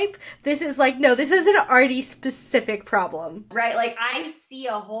body type. This is, like, no, this is an Artie-specific problem. Right, like, I see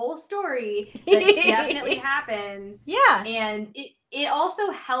a whole story that definitely happens. Yeah. And it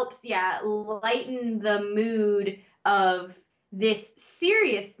also helps, lighten the mood of this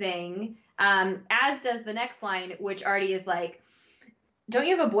serious thing, as does the next line, which Artie is like, don't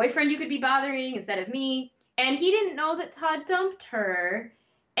you have a boyfriend you could be bothering instead of me? And he didn't know that Todd dumped her.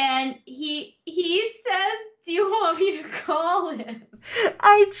 And he says, do you want me to call him?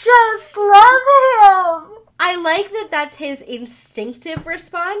 I just love him! I like that that's his instinctive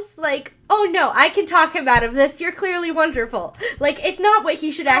response. Like, oh no, I can talk him out of this. You're clearly wonderful. Like, it's not what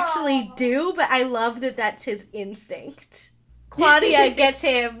he should actually do, but I love that that's his instinct. Claudia gets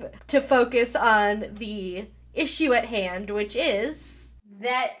him to focus on the issue at hand, which is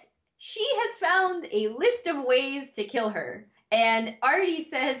that she has found a list of ways to kill her. And Artie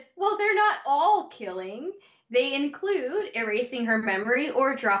says, well, they're not all killing. They include erasing her memory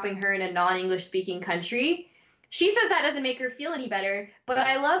or dropping her in a non-English speaking country. She says that doesn't make her feel any better, but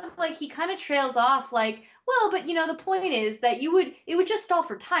I love, like, he kind of trails off like, well, but, you know, the point is that it would just stall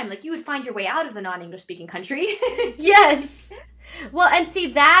for time. Like, you would find your way out of the non-English speaking country. Yes. Well, and see,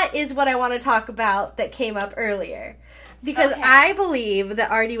 that is what I want to talk about that came up earlier. Because okay. I believe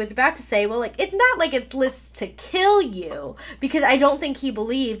that Artie was about to say, well, like, it's not like it's lists to kill you. Because I don't think he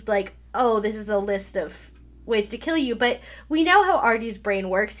believed, like, oh, this is a list of ways to kill you. But we know how Artie's brain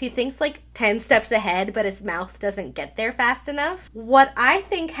works. He thinks, like, 10 steps ahead, but his mouth doesn't get there fast enough. What I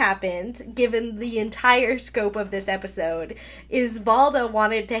think happened, given the entire scope of this episode, is Valda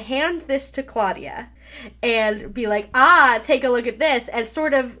wanted to hand this to Claudia and be like, take a look at this, and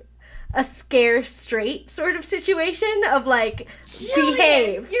sort of a scare straight sort of situation of, like, Julian,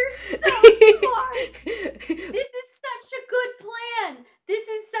 behave. You're so smart. This is such a good plan.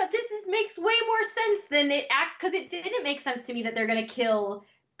 This makes way more sense than because it didn't make sense to me that they're gonna kill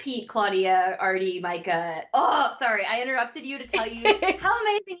Pete, Claudia, Artie, Micah. Oh, sorry, I interrupted you to tell you how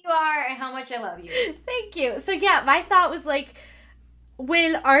amazing you are and how much I love you. Thank you. So yeah, my thought was, like,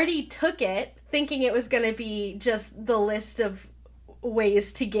 when Artie took it, thinking it was gonna be just the list of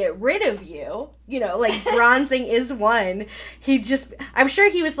ways to get rid of you, you know, like, bronzing is one. I'm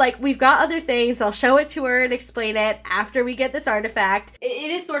sure he was like, we've got other things, I'll show it to her and explain it after we get this artifact. It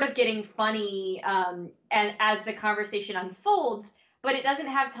is sort of getting funny, and as the conversation unfolds, but it doesn't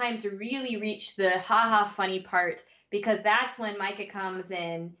have time to really reach the haha funny part, because that's when Micah comes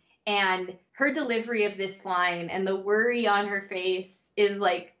in, and her delivery of this line and the worry on her face is,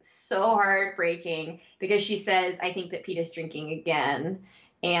 like, so heartbreaking, because she says, I think that Pete is drinking again.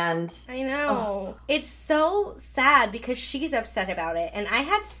 And I know. It's so sad because she's upset about it. And I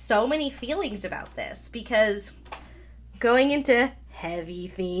had so many feelings about this because going into heavy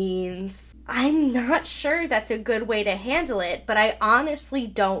themes, I'm not sure that's a good way to handle it, but I honestly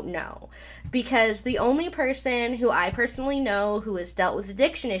don't know. Because the only person who I personally know who has dealt with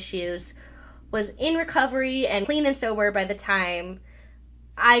addiction issues was in recovery and clean and sober by the time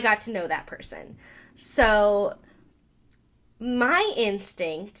I got to know that person. So my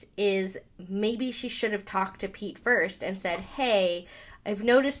instinct is maybe she should have talked to Pete first and said, hey, I've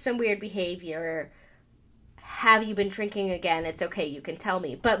noticed some weird behavior. Have you been drinking again? It's okay, you can tell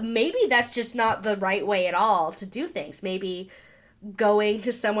me. But maybe that's just not the right way at all to do things. Maybe going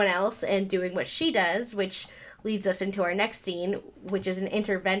to someone else and doing what she does, which leads us into our next scene, which is an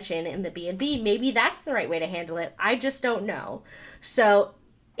intervention in the B&B. Maybe that's the right way to handle it. I just don't know. So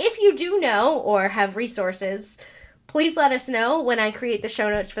if you do know or have resources, Please let us know when I create the show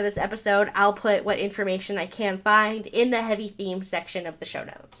notes for this episode. I'll put what information I can find in the heavy theme section of the show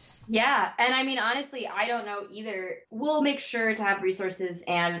notes. Yeah, and I mean, honestly, I don't know either. We'll make sure to have resources.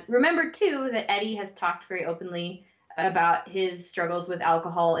 And remember, too, that Eddie has talked very openly about his struggles with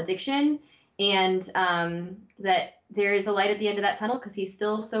alcohol addiction, and that there is a light at the end of that tunnel because he's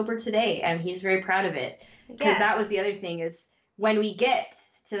still sober today, and he's very proud of it. Because that was the other thing, is when we get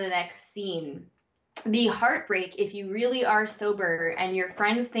to the next scene, the heartbreak if you really are sober and your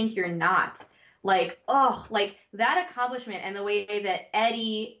friends think you're not. Like, oh, like that accomplishment, and the way that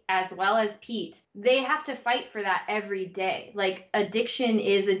Eddie as well as Pete, they have to fight for that every day. Like, addiction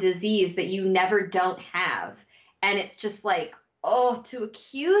is a disease that you never don't have. And it's just like, oh, to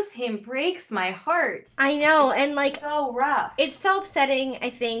accuse him breaks my heart. I know, it's and like, so rough. It's so upsetting,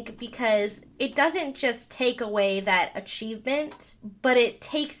 I think, because it doesn't just take away that achievement, but it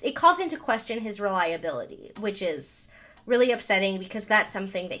calls into question his reliability, which is really upsetting because that's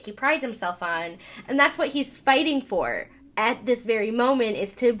something that he prides himself on, and that's what he's fighting for at this very moment,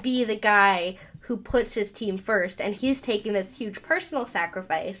 is to be the guy who puts his team first, and he's taking this huge personal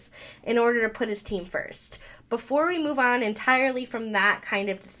sacrifice in order to put his team first. Before we move on entirely from that kind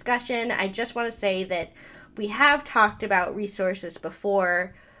of discussion, I just want to say that we have talked about resources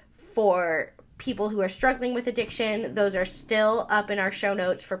before for people who are struggling with addiction. Those are still up in our show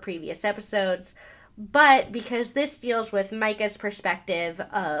notes for previous episodes. But because this deals with Micah's perspective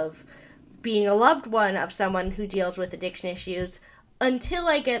of being a loved one of someone who deals with addiction issues, until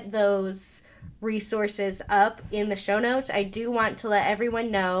I get those resources up in the show notes, I do want to let everyone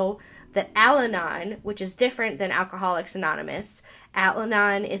know that Al-Anon, which is different than Alcoholics Anonymous,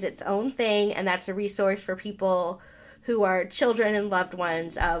 Al-Anon is its own thing, and that's a resource for people who are children and loved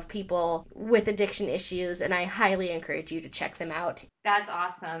ones of people with addiction issues, and I highly encourage you to check them out. That's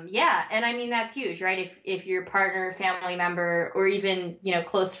awesome. Yeah, and I mean, that's huge, right? If your partner, family member, or even,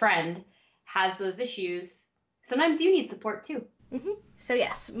 close friend has those issues, sometimes you need support too. Mm-hmm. So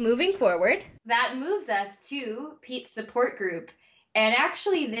yes, moving forward. That moves us to Pete's support group. And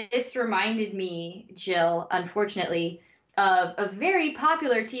actually, this reminded me, Jill, unfortunately, of a very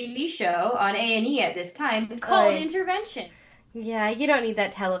popular TV show on A&E at this time called Intervention. Yeah, you don't need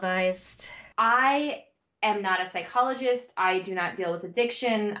that televised. I am not a psychologist. I do not deal with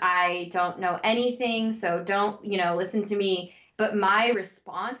addiction. I don't know anything, so don't, listen to me. But my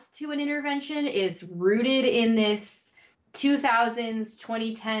response to an intervention is rooted in this 2000s,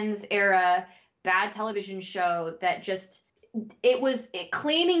 2010s era bad television show that just... It was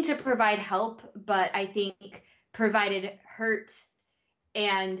claiming to provide help, but I think provided hurt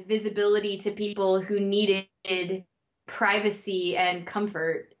and visibility to people who needed privacy and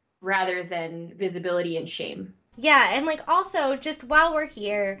comfort rather than visibility and shame. Yeah, and also, just while we're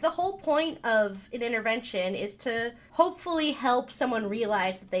here, the whole point of an intervention is to hopefully help someone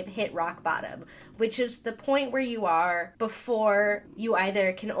realize that they've hit rock bottom, which is the point where you are before you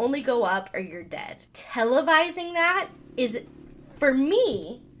either can only go up or you're dead. Televising that is, for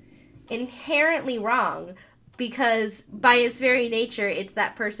me, inherently wrong, because by its very nature, it's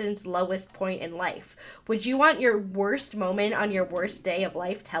that person's lowest point in life. Would you want your worst moment on your worst day of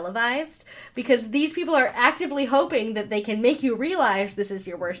life televised? Because these people are actively hoping that they can make you realize this is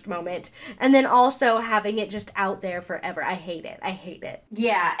your worst moment, and then also having it just out there forever. I hate it.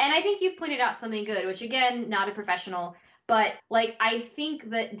 Yeah, and I think you've pointed out something good, which again, not a professional, but I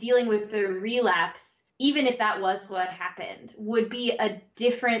think that dealing with the relapse, even if that was what happened, would be a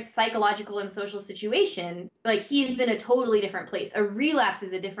different psychological and social situation. He's in a totally different place. A relapse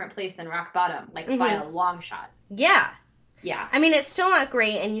is a different place than rock bottom, by a long shot. Yeah. Yeah. I mean, it's still not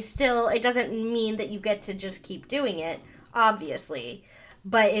great, and it doesn't mean that you get to just keep doing it, obviously.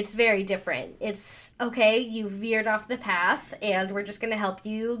 But it's very different. It's, okay, you veered off the path, and we're just going to help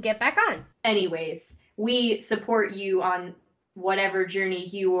you get back on. Anyways, we support you on whatever journey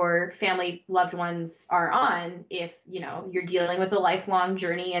you or family loved ones are on, if you're dealing with a lifelong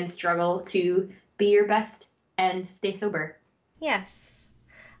journey and struggle to be your best and stay sober. Yes.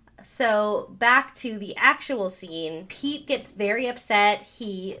 So back to the actual scene, Pete gets very upset.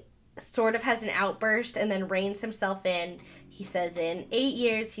 He sort of has an outburst and then reins himself in. He says in 8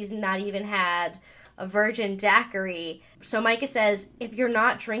 years he's not even had a virgin daiquiri. So Micah says, if you're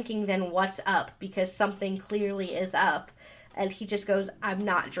not drinking, then what's up? Because something clearly is up. And he just goes, I'm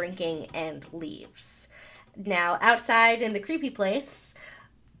not drinking, and leaves. Now, outside in the creepy place,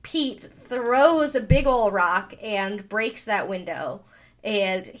 Pete throws a big ol' rock and breaks that window.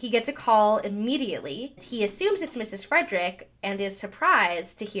 And he gets a call immediately. He assumes it's Mrs. Frederick and is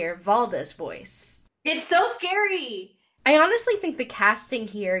surprised to hear Valda's voice. It's so scary. I honestly think the casting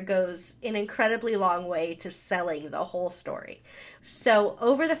here goes an incredibly long way to selling the whole story. So,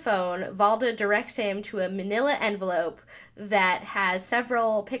 over the phone, Valda directs him to a manila envelope that has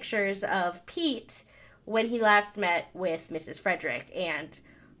several pictures of Pete when he last met with Mrs. Frederick, and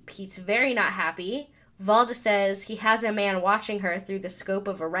Pete's very not happy. Valda says he has a man watching her through the scope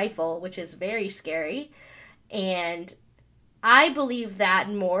of a rifle, which is very scary, and I believe that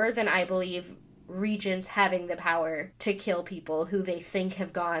more than I believe regents having the power to kill people who they think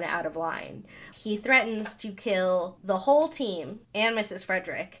have gone out of line. He threatens to kill the whole team and Mrs.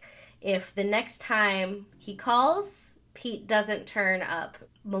 Frederick if the next time he calls, Pete doesn't turn up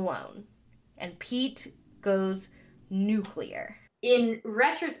Malone. And Pete goes nuclear. In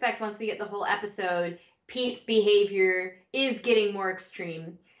retrospect, once we get the whole episode, Pete's behavior is getting more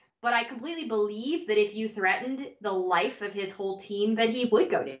extreme. But I completely believe that if you threatened the life of his whole team, that he would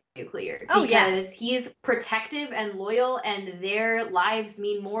go nuclear. Oh, yeah. Because he's protective and loyal, and their lives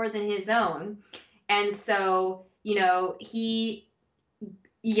mean more than his own. And so, he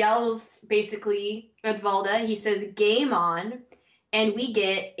yells basically at Valda. He says, "Game on." And we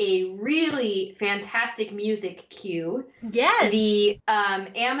get a really fantastic music cue. Yes. The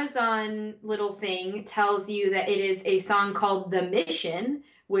Amazon little thing tells you that it is a song called The Mission,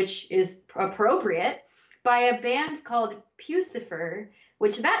 which is appropriate, by a band called Pucifer,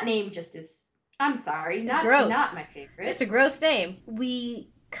 which that name just is, I'm sorry, not my favorite. It's a gross name.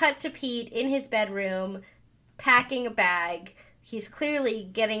 We cut to Pete in his bedroom, packing a bag. He's clearly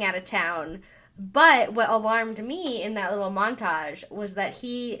getting out of town. But what alarmed me in that little montage was that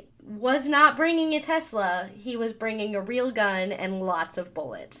he was not bringing a Tesla. He was bringing a real gun and lots of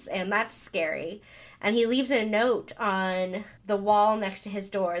bullets, and that's scary. And he leaves a note on the wall next to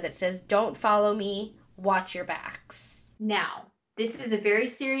his door that says, "Don't follow me, watch your backs." Now, this is a very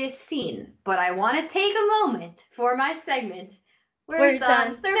serious scene, but I want to take a moment for my segment, Words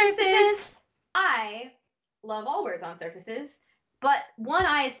on Surfaces. I love all words on surfaces, but one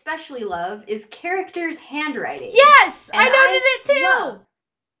I especially love is characters' handwriting. Yes! And I noted it too!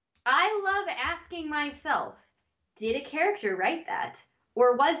 I love asking myself, did a character write that?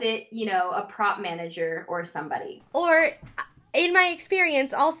 Or was it, a prop manager or somebody? Or, in my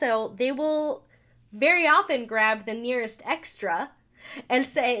experience, also, they will very often grab the nearest extra and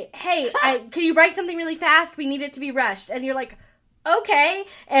say, "Hey, can you write something really fast? We need it to be rushed." And you're like, "Okay."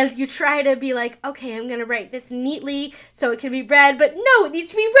 And you try to be like, "Okay, I'm going to write this neatly so it can be read, but no, it needs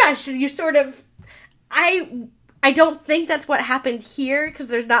to be rushed." And you sort of... I don't think that's what happened here, because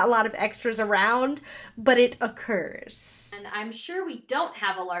there's not a lot of extras around, but it occurs. And I'm sure we don't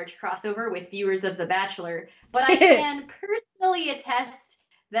have a large crossover with viewers of The Bachelor, but I can personally attest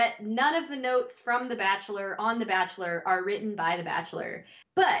that none of the notes from The Bachelor on The Bachelor are written by The Bachelor.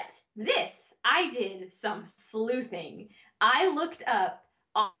 But I did some sleuthing. I looked up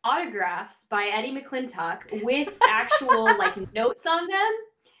autographs by Eddie McClintock with actual, notes on them.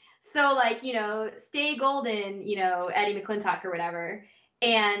 So, Stay Golden, Eddie McClintock or whatever.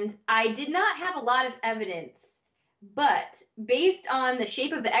 And I did not have a lot of evidence, but based on the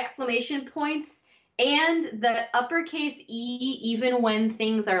shape of the exclamation points and the uppercase E, even when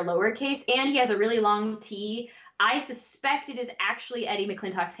things are lowercase, and he has a really long T, I suspect it is actually Eddie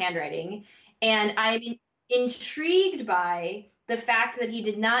McClintock's handwriting. And I'm intrigued by the fact that he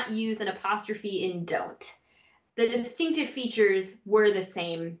did not use an apostrophe in don't. The distinctive features were the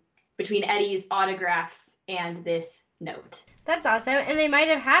same between Eddie's autographs and this note. That's awesome. And they might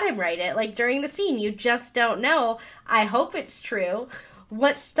have had him write it, during the scene. You just don't know. I hope it's true.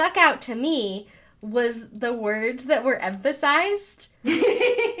 What stuck out to me was the words that were emphasized.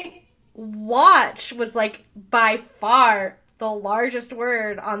 Watch was, by far the largest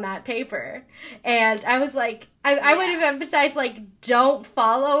word on that paper. And I was like, I would have emphasized, don't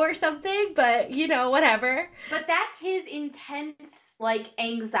follow or something, but, whatever. But that's his intense,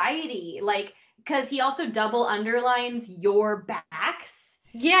 anxiety, because he also double underlines your backs.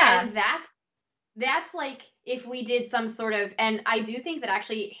 Yeah. And that's if we did some sort of, and I do think that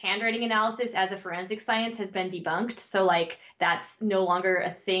actually handwriting analysis as a forensic science has been debunked. So that's no longer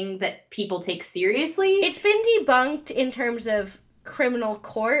a thing that people take seriously. It's been debunked in terms of criminal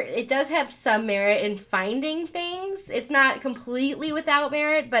court. It does have some merit in finding things. It's not completely without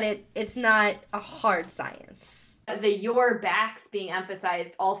merit, but it's not a hard science. The your backs being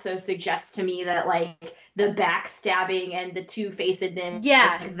emphasized also suggests to me that the backstabbing and the two-facedness,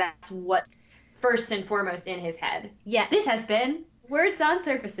 that's what's first and foremost in his head. Yes. This has been Words on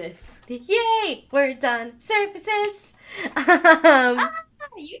Surfaces. Yay! Words on Surfaces.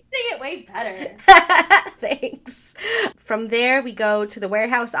 You sing it way better. Thanks. From there, we go to the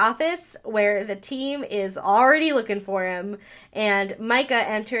warehouse office where the team is already looking for him, and Micah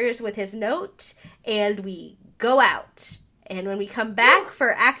enters with his note, and we go out. And when we come back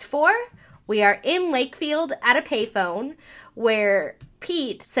for Act 4, we are in Lakefield at a payphone where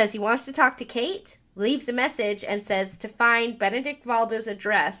Pete says he wants to talk to Kate, leaves a message, and says to find Benedict Valdo's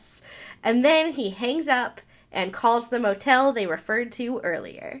address, and then he hangs up and calls the motel they referred to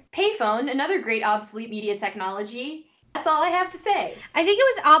earlier. Payphone, another great obsolete media technology. That's all I have to say. I think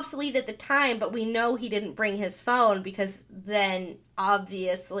it was obsolete at the time, but we know he didn't bring his phone because then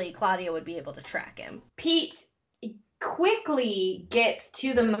obviously Claudia would be able to track him. Pete quickly gets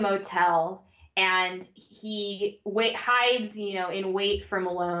to the motel and he hides, in wait for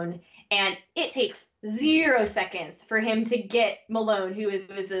Malone. And it takes 0 seconds for him to get Malone, who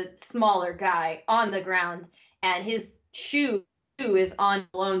is a smaller guy, on the ground. And his shoe is on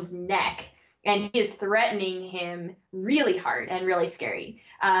Malone's neck. And he is threatening him really hard and really scary.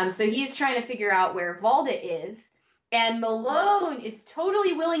 So he's trying to figure out where Valda is. And Malone is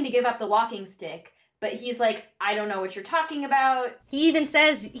totally willing to give up the walking stick. But he's like, I don't know what you're talking about. He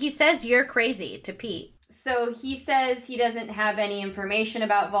says you're crazy to Pete. So he says he doesn't have any information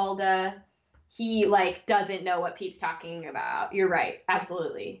about Valda. He, doesn't know what Pete's talking about. You're right.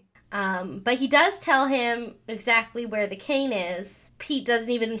 Absolutely. But he does tell him exactly where the cane is. Pete doesn't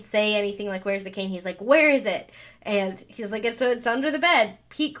even say anything like, where's the cane? He's like, where is it? And he's like, it's under the bed.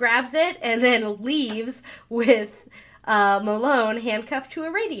 Pete grabs it and then leaves with Malone handcuffed to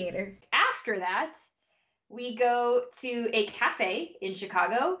a radiator. After that, we go to a cafe in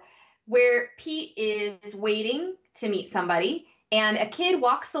Chicago where Pete is waiting to meet somebody, and a kid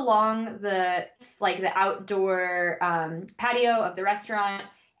walks along the outdoor patio of the restaurant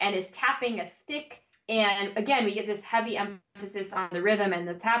and is tapping a stick. And again, we get this heavy emphasis on the rhythm and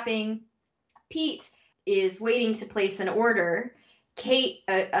the tapping. Pete is waiting to place an order. Kate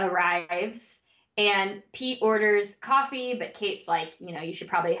arrives, and Pete orders coffee, but Kate's like, you should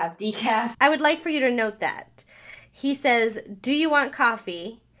probably have decaf. I would like for you to note that. He says, do you want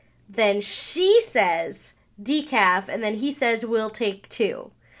coffee? Then she says decaf, and then he says we'll take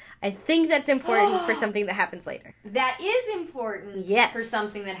 2. I think that's important for something that happens later. That is important for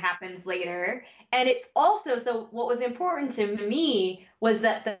something that happens later. And it's also, so what was important to me was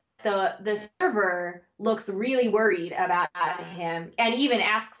that the server looks really worried about him and even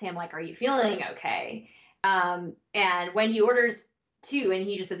asks him, are you feeling okay? And when he orders 2 and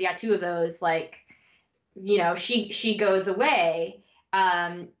he just says, yeah, 2 of those, she goes away.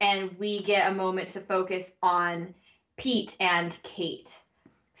 And we get a moment to focus on Pete and Kate.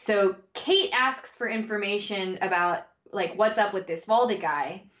 So Kate asks for information about, what's up with this Valda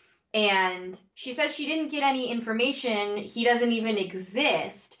guy. And she says she didn't get any information. He doesn't even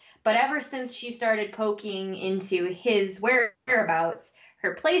exist. But ever since she started poking into his whereabouts,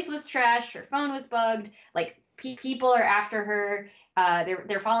 her place was trashed, her phone was bugged, people are after her,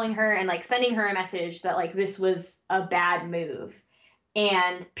 they're following her and, sending her a message that, this was a bad move.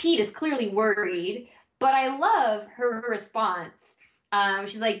 And Pete is clearly worried, but I love her response.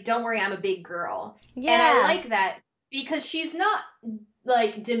 She's like, don't worry, I'm a big girl. Yeah. And I like that because she's not,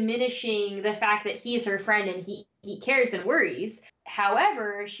 diminishing the fact that he's her friend and he cares and worries.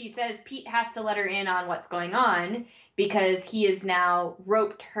 However, she says Pete has to let her in on what's going on because he has now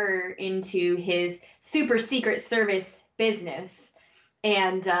roped her into his super secret service business.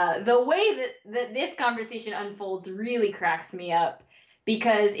 And the way that this conversation unfolds really cracks me up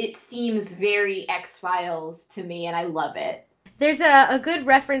because it seems very X-Files to me, and I love it. There's a good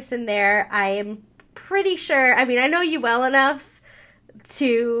reference in there. I am pretty sure, I know you well enough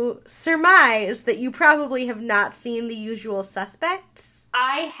to surmise that you probably have not seen The Usual Suspects.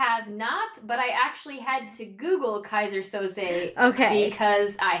 I have not, but I actually had to Google Kaiser Soze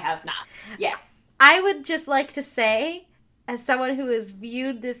because I have not. Yes. I would just like to say, as someone who has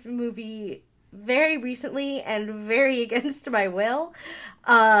viewed this movie very recently and very against my will,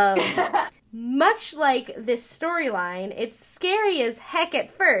 much like this storyline, it's scary as heck at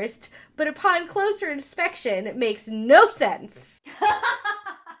first, but upon closer inspection, it makes no sense.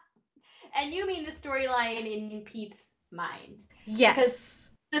 And you mean the storyline in Pete's mind? Yes. Because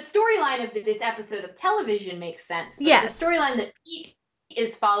the storyline of this episode of television makes sense. But yes. The storyline that Pete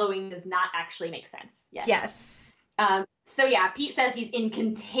is following does not actually make sense. Yes. Yes. So yeah, Pete says he's in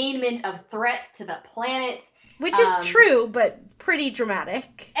containment of threats to the planet. Which is true, but pretty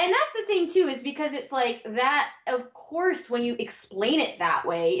dramatic. And that's the thing, too, is because it's that, of course, when you explain it that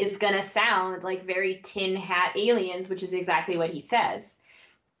way, is going to sound like very tin hat aliens, which is exactly what he says.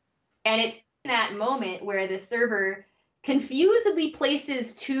 And it's in that moment where the server confusedly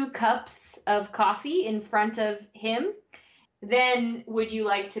places 2 cups of coffee in front of him, then would you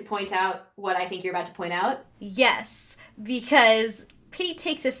like to point out what I think you're about to point out? Yes, because Pete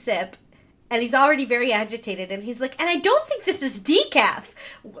takes a sip and he's already very agitated and he's like, and I don't think this is decaf,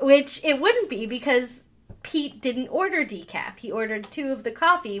 which it wouldn't be because Pete didn't order decaf. He ordered 2 of the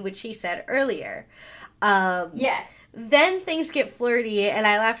coffee, which he said earlier. Yes. Then things get flirty, and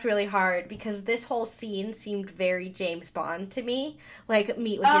I laughed really hard because this whole scene seemed very James Bond to me. Like,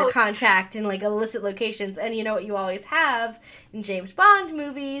 meet with your contact in, like, illicit locations. And you know what you always have in James Bond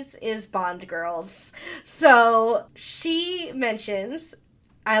movies is Bond girls. So she mentions,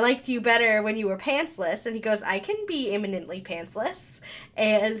 I liked you better when you were pantsless. And he goes, I can be imminently pantsless.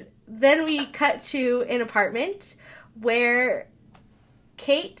 And then we cut to an apartment where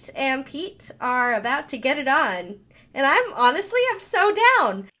Kate and Pete are about to get it on. And I'm so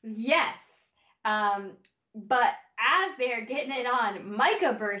down. Yes. But as they're getting it on,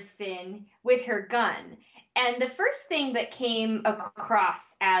 Micah bursts in with her gun. And the first thing that came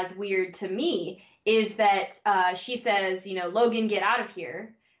across as weird to me is that she says, you know, Logan, get out of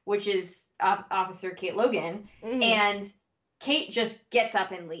here, which is Officer Kate Logan. Mm-hmm. And Kate just gets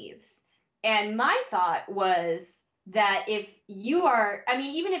up and leaves. And my thought was that if you are, I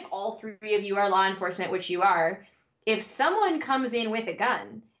mean, even if all 3 of you are law enforcement, which you are, if someone comes in with a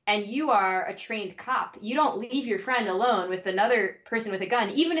gun and you are a trained cop, you don't leave your friend alone with another person with a gun,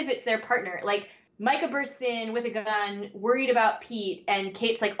 even if it's their partner. Like, Micah bursts in with a gun, worried about Pete, and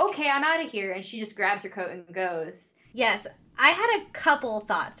Kate's like, okay, I'm out of here. And she just grabs her coat and goes. Yes, I had a couple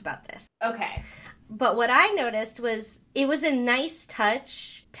thoughts about this. Okay. But what I noticed was it was a nice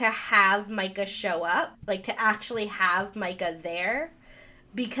touch to have Micah show up, like to actually have Micah there,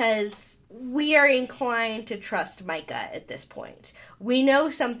 because we are inclined to trust Micah at this point. We know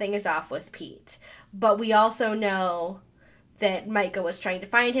something is off with Pete, but we also know that Micah was trying to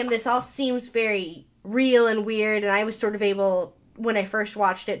find him. This all seems very real and weird, and I was sort of able, when I first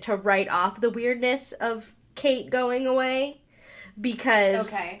watched it, to write off the weirdness of Kate going away because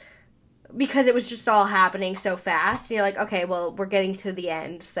it was just all happening so fast. And you're like, okay, well, we're getting to the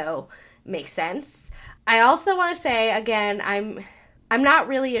end, so it makes sense. I also want to say, again, I'm not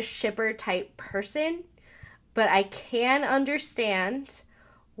really a shipper type person, but I can understand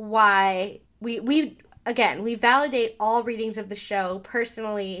why we validate all readings of the show.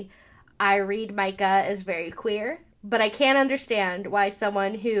 Personally, I read Micah as very queer, but I can understand why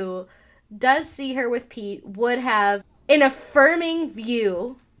someone who does see her with Pete would have an affirming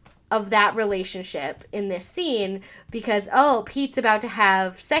view of that relationship in this scene because, oh, Pete's about to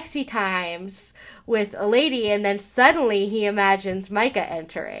have sexy times with a lady and then suddenly he imagines Micah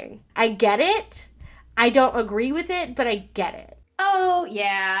entering. I get it. I don't agree with it, but I get it. Oh,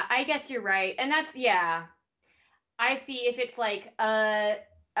 yeah, I guess you're right. And that's, yeah. I see if it's like a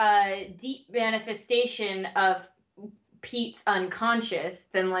deep manifestation of Pete's unconscious,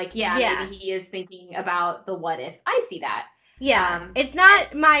 then like, maybe he is thinking about the what if. I see that. Yeah, it's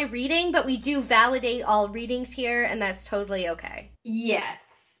not my reading, but we do validate all readings here, and that's totally okay.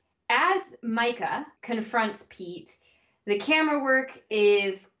 Yes. As Micah confronts Pete, the camera work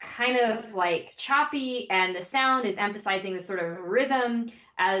is kind of like choppy, and the sound is emphasizing the sort of rhythm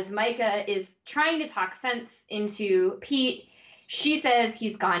as Micah is trying to talk sense into Pete. She says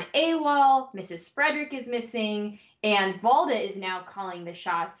he's gone AWOL, Mrs. Frederick is missing, and Valda is now calling the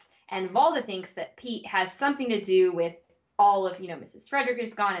shots, and Valda thinks that Pete has something to do with all of, Mrs. Frederick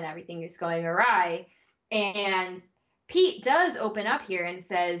is gone and everything is going awry. And Pete does open up here and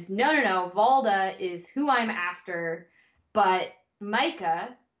says, no, Valda is who I'm after. But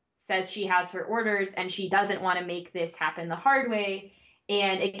Micah says she has her orders and she doesn't want to make this happen the hard way.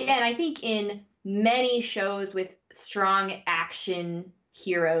 And again, I think in many shows with strong action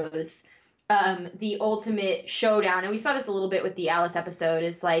heroes, the ultimate showdown, and we saw this a little bit with the Alice episode,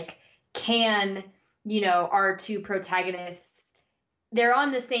 is like, can our 2 protagonists, they're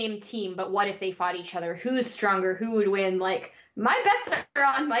on the same team, but what if they fought each other? Who's stronger? Who would win? Like, my bets are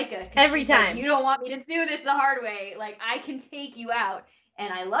on Micah. Every time. Like, you don't want me to do this the hard way. Like, I can take you out.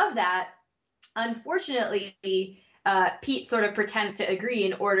 And I love that. Unfortunately, Pete sort of pretends to agree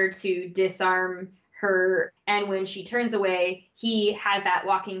in order to disarm her. And when she turns away, he has that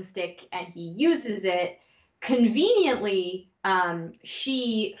walking stick and he uses it. Conveniently,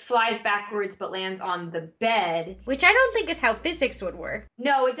 she flies backwards but lands on the bed. Which I don't think is how physics would work.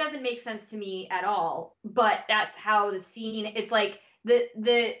 No, it doesn't make sense to me at all. But that's how the scene, it's like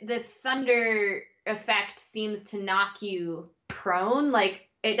the thunder effect seems to knock you prone. Like,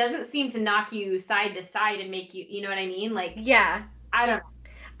 it doesn't seem to knock you side to side and make you, you know what I mean? Like, yeah. I don't know.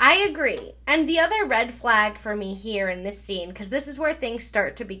 I agree. And the other red flag for me here in this scene, because this is where things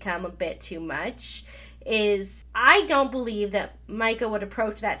start to become a bit too much, is I don't believe that Micah would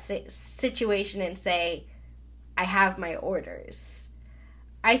approach that situation and say, I have my orders.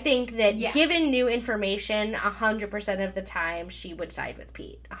 I think that given new information, 100% of the time, she would side with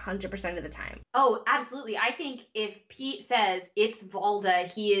Pete. 100% of the time. Oh, absolutely. I think if Pete says, it's Valda,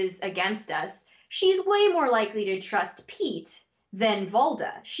 he is against us, she's way more likely to trust Pete than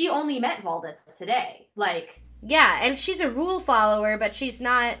Valda. She only met Valda today. Yeah, and she's a rule follower, but she's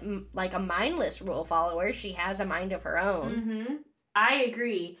not, a mindless rule follower. She has a mind of her own. Mm-hmm. I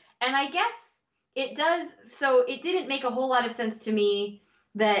agree. And I guess it does, so it didn't make a whole lot of sense to me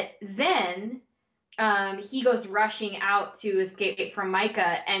that then he goes rushing out to escape from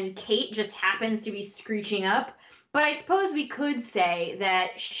Micah, and Kate just happens to be screeching up. But I suppose we could say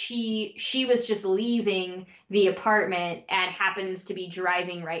that she was just leaving the apartment and happens to be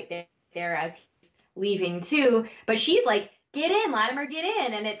driving right there as he's leaving too. But she's like, get in, Latimer, get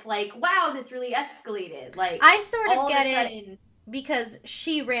in. And it's like, wow, this really escalated. I sort of get it because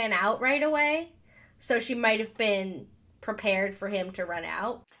she ran out right away. So she might have been prepared for him to run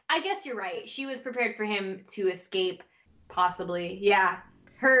out. I guess you're right. She was prepared for him to escape, possibly. Yeah.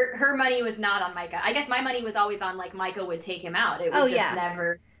 Her money was not on Micah. I guess my money was always on, Micah would take him out. It would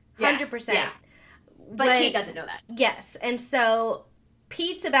never... 100%. Yeah. But Kate doesn't know that. Yes. And so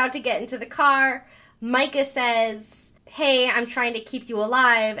Pete's about to get into the car. Micah says, hey, I'm trying to keep you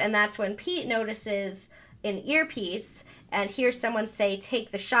alive. And that's when Pete notices an earpiece and hears someone say,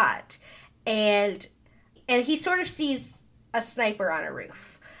 take the shot. And he sort of sees a sniper on a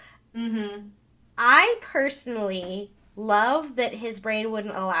roof. Mm-hmm. I personally love that his brain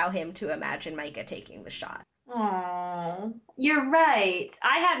wouldn't allow him to imagine Micah taking the shot. Oh, you're right.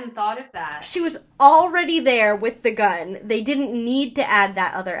 I hadn't thought of that. She was already there with the gun. They didn't need to add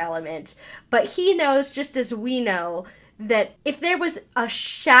that other element. But he knows, just as we know, that if there was a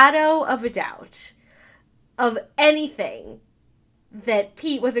shadow of a doubt of anything, that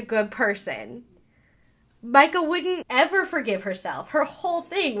Pete was a good person, Micah wouldn't ever forgive herself. Her whole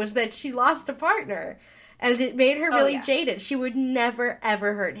thing was that she lost a partner. And it made her really jaded. She would never,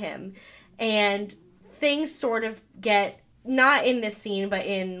 ever hurt him. And things sort of get, not in this scene, but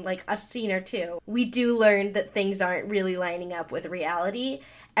in, a scene or two, we do learn that things aren't really lining up with reality.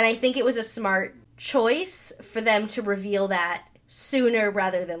 And I think it was a smart choice for them to reveal that sooner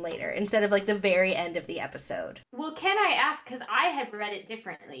rather than later, instead of, the very end of the episode. Well, can I ask, because I have read it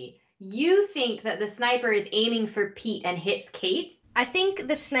differently, you think that the sniper is aiming for Pete and hits Kate? I think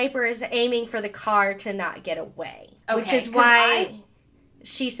the sniper is aiming for the car to not get away. Okay, which is why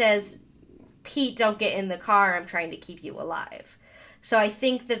she says, Pete, don't get in the car, I'm trying to keep you alive. So I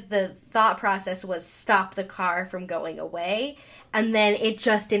think that the thought process was stop the car from going away, and then it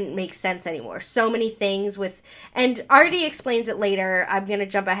just didn't make sense anymore. So many things with, and Artie explains it later, I'm going to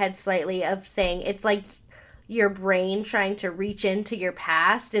jump ahead slightly, of saying it's like your brain trying to reach into your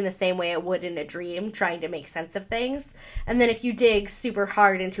past in the same way it would in a dream, trying to make sense of things. And then if you dig super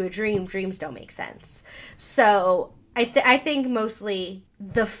hard into a dream, dreams don't make sense. So I think mostly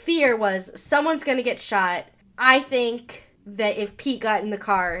the fear was someone's going to get shot. I think that if Pete got in the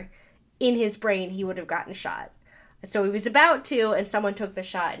car, in his brain, he would have gotten shot. And so he was about to, and someone took the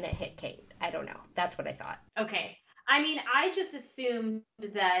shot and it hit Kate. I don't know. That's what I thought. Okay. I mean, I just assumed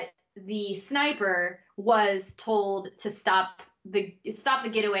that the sniper was told to stop the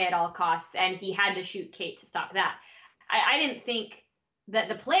getaway at all costs, and he had to shoot Kate to stop that. I didn't think that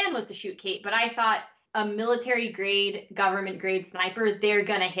the plan was to shoot Kate, but I thought a military grade, government grade sniper, they're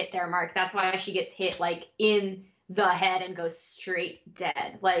gonna hit their mark. That's why she gets hit in the head and goes straight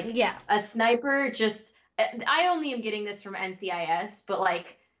dead. A sniper just, I only am getting this from NCIS, but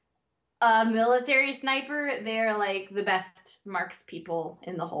a military sniper, they're the best marks people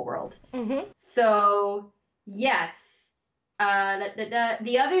in the whole world. Mm-hmm. So, yes.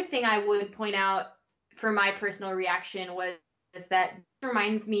 The other thing I would point out for my personal reaction was that it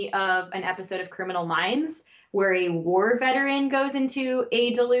reminds me of an episode of Criminal Minds where a war veteran goes into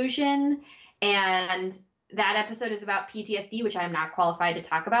a delusion, and that episode is about PTSD, which I'm not qualified to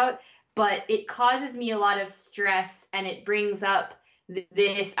talk about, but it causes me a lot of stress, and it brings up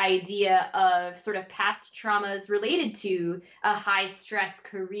this idea of sort of past traumas related to a high stress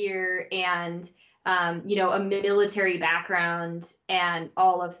career and, a military background and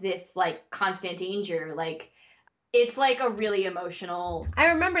all of this constant danger. It's a really emotional. I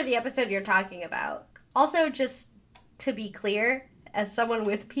remember the episode you're talking about. Also, just to be clear, as someone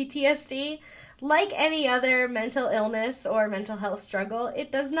with PTSD, like any other mental illness or mental health struggle,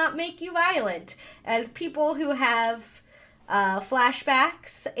 it does not make you violent. And people who have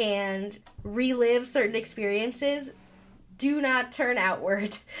flashbacks and relive certain experiences do not turn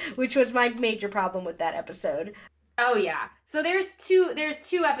outward, which was my major problem with that episode. Oh yeah. So there's two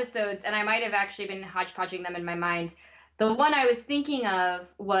episodes, and I might have actually been hodgepodging them in my mind. The one I was thinking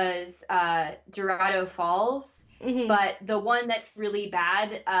of was Dorado Falls, but the one that's really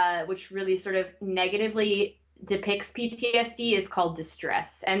bad, which really sort of negatively depicts PTSD, is called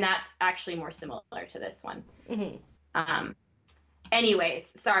Distress, and that's actually more similar to this one. Anyways,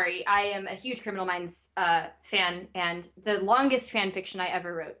 sorry, I am a huge Criminal Minds fan, and the longest fan fiction I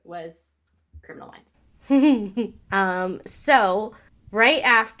ever wrote was Criminal Minds. So right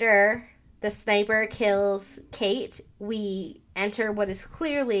after the sniper kills Kate, we enter what is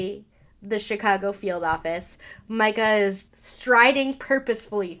clearly the Chicago field office. Micah is striding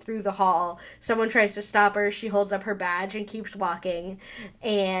purposefully through the hall. Someone tries to stop her. She holds up her badge and keeps walking.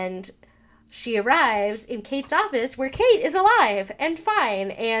 And she arrives in Kate's office, where Kate is alive and fine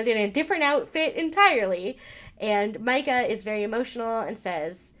and in a different outfit entirely. And Micah is very emotional and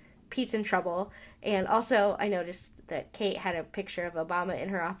says Pete's in trouble. And also, I noticed that Kate had a picture of Obama in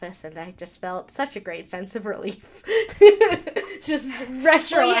her office, and I just felt such a great sense of relief. Just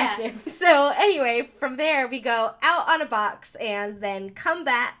retroactive. Yeah. So anyway, from there we go out on a box and then come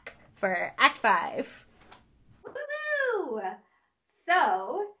back for Act 5. Woo!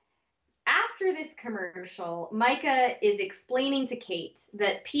 So, after this commercial, Micah is explaining to Kate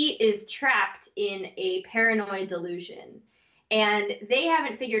that Pete is trapped in a paranoid delusion. And they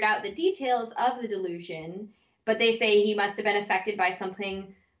haven't figured out the details of the delusion, but they say he must have been affected by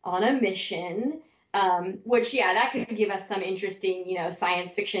something on a mission, which, yeah, that could give us some interesting,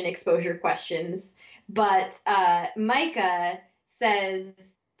 science fiction exposure questions. But Micah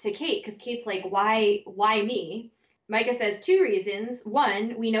says to Kate, because Kate's like, why me? Micah says 2 reasons.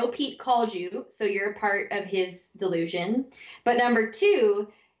 1, we know Pete called you, so you're a part of his delusion. But number 2,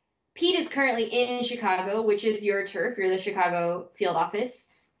 Pete is currently in Chicago, which is your turf. You're the Chicago field office.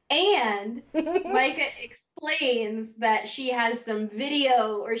 And Micah explains that she has some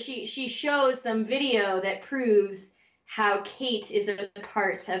video, or she shows some video that proves how Kate is a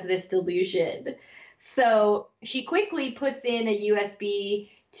part of this delusion. So she quickly puts in a USB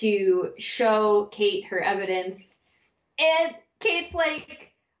to show Kate her evidence. And Kate's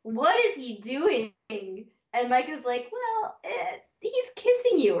like, what is he doing? And Micah's like, well, he's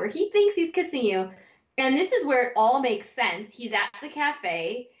kissing you, or he thinks he's kissing you. And this is where it all makes sense. He's at the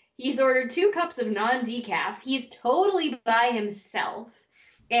cafe. He's ordered 2 cups of non-decaf. He's totally by himself.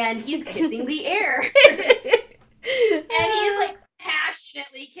 And he's kissing the air. And he's, like,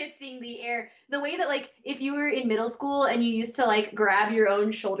 passionately kissing the air. The way that, like, if you were in middle school and you used to, like, grab your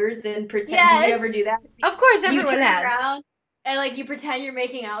own shoulders and pretend. Did you ever do that? Of course, everyone you turn has. Around and, like, you pretend you're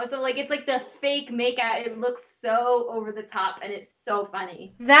making out with someone. Like, it's, like, the fake makeout. It looks so over the top, and it's so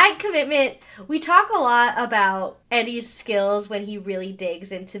funny. That commitment, we talk a lot about Eddie's skills when he really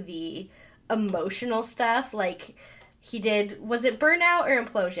digs into the emotional stuff. Like, he did, was it Burnout or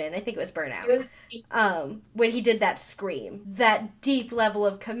Implosion? I think it was Burnout. It was, when he did that scream. That deep level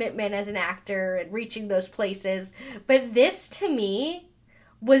of commitment as an actor and reaching those places. But this, to me,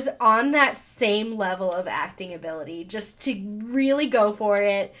 was on that same level of acting ability, just to really go for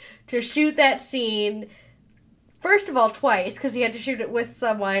it, to shoot that scene, first of all, twice, because he had to shoot it with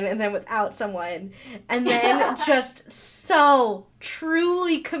someone and then without someone, and then just so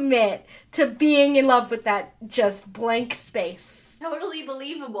truly commit to being in love with that just blank space. Totally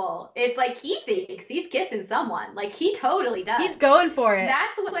believable. It's like he thinks he's kissing someone. Like, he totally does. He's going for it.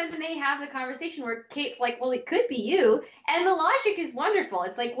 That's when they have the conversation where Kate's like, well, it could be you. And the logic is wonderful.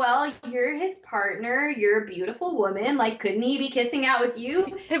 It's like, well, you're his partner. You're a beautiful woman. Like, couldn't he be kissing out with you?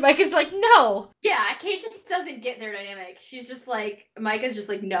 And Micah's like, no. Yeah, Kate just doesn't get their dynamic. She's just like, Micah's just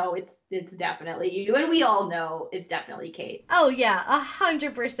like, no, it's definitely you. And we all know it's definitely Kate. Oh, yeah,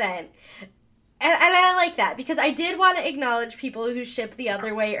 100%. And I like that, because I did want to acknowledge people who ship the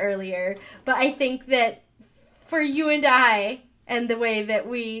other way earlier, but I think that for you and I, and the way that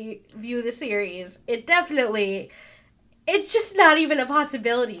we view the series, it's just not even a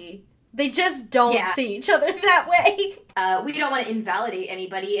possibility. They just don't see each other that way. We don't want to invalidate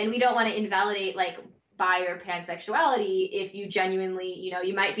anybody, and we don't want to invalidate, like, bi or pansexuality if you genuinely,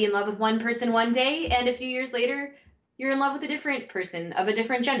 you might be in love with one person one day, and a few years later, you're in love with a different person of a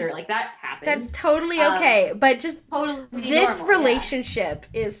different gender. Like, that happens. That's totally okay. But just totally this normal, relationship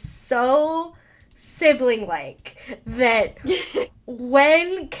is so sibling-like that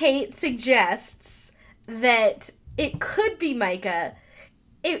when Kate suggests that it could be Micah,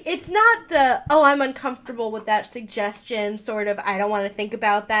 it's not the, oh, I'm uncomfortable with that suggestion, sort of, I don't want to think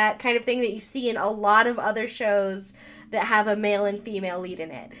about that kind of thing that you see in a lot of other shows that have a male and female lead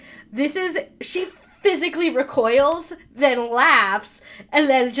in it. She physically recoils, then laughs, and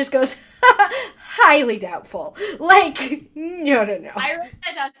then just goes, highly doubtful. Like, no. I wrote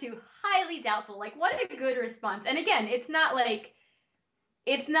that down too. Highly doubtful. Like, what a good response. And again, it's not like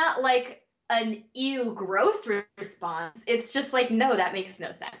an ew gross response. It's just like, no, that makes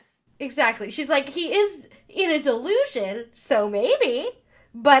no sense. Exactly. She's like, he is in a delusion, so maybe,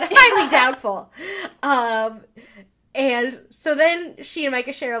 but highly doubtful. And so then she and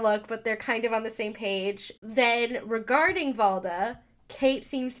Micah share a look, but they're kind of on the same page. Then regarding Valda, Kate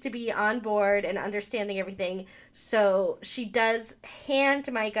seems to be on board and understanding everything. So she does hand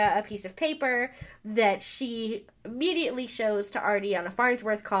Micah a piece of paper that she immediately shows to Artie on a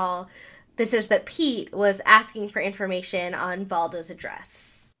Farnsworth call. This is that Pete was asking for information on Valda's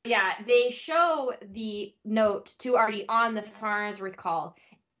address. Yeah, they show the note to Artie on the Farnsworth call,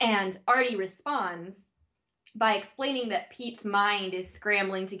 and Artie responds by explaining that Pete's mind is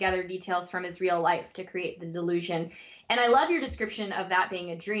scrambling together details from his real life to create the delusion. And I love your description of that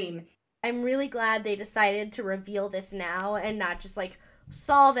being a dream. I'm really glad they decided to reveal this now and not just, like,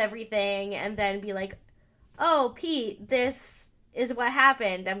 solve everything and then be like, oh, Pete, this is what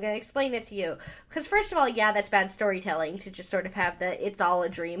happened. I'm going to explain it to you. Because first of all, yeah, that's bad storytelling to just sort of have the it's all a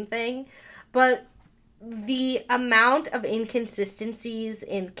dream thing. But the amount of inconsistencies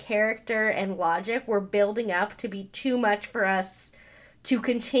in character and logic were building up to be too much for us to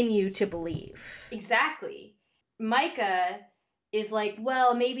continue to believe. Exactly. Micah is like,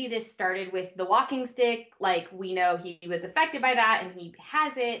 well, maybe this started with the walking stick. Like, we know he was affected by that and he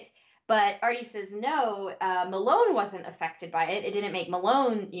has it. But Artie says, no, Malone wasn't affected by it. It didn't make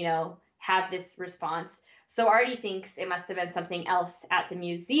Malone, have this response. So Artie thinks it must have been something else at the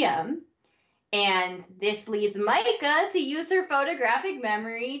museum. And this leads Micah to use her photographic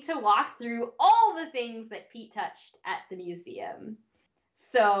memory to walk through all the things that Pete touched at the museum.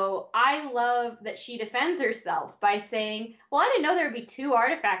 So I love that she defends herself by saying, well, I didn't know there would be two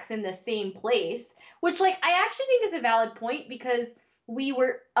artifacts in the same place, which, like, I actually think is a valid point because we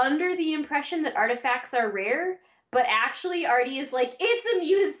were under the impression that artifacts are rare, but actually Artie is like, it's a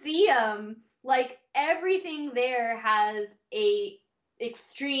museum. Like, everything there has a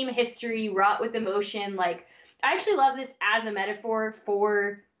extreme history wrought with emotion. Like, I actually love this as a metaphor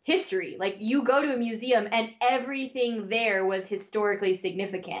for history. Like, you go to a museum and everything there was historically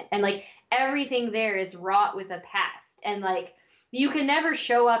significant, and like everything there is wrought with a past, and like you can never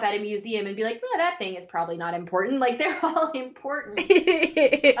show up at a museum and be like, well, that thing is probably not important. Like, they're all important.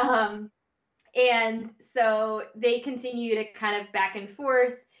 And so they continue to kind of back and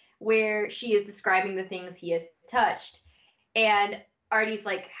forth where she is describing the things he has touched, and Artie's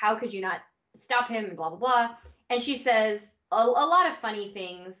like, how could you not stop him, and blah, blah, blah. And she says a lot of funny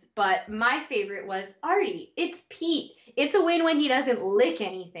things, but my favorite was, Artie, it's Pete. It's a win when he doesn't lick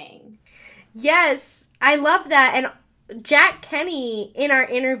anything. Yes, I love that. And Jack Kenny, in our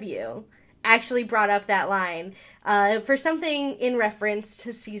interview, actually brought up that line for something in reference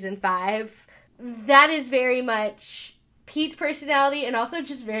to season 5. That is very much Pete's personality and also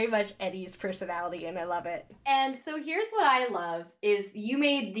just very much Eddie's personality, and I love it. And so here's what I love is you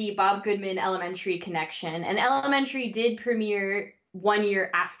made the Bob Goodman Elementary connection, and Elementary did premiere 1 year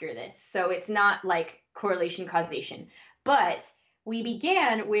after this, so it's not like correlation causation. But we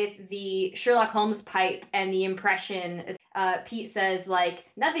began with the Sherlock Holmes pipe and the impression Pete says, like,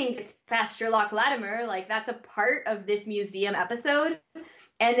 nothing gets past Sherlock Latimer, like, that's a part of this museum episode.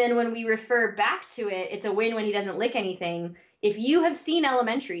 And then when we refer back to it, it's a win when he doesn't lick anything. If you have seen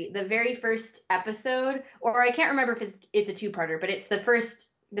Elementary, the very first episode, or I can't remember if it's a two-parter, but it's the first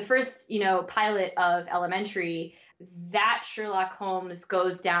pilot of Elementary, that Sherlock Holmes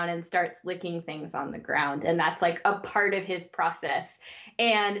goes down and starts licking things on the ground. And that's like a part of his process.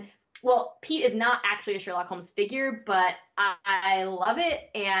 And well, Pete is not actually a Sherlock Holmes figure, but I love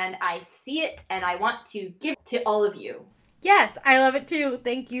it and I see it and I want to give it to all of you. Yes, I love it too.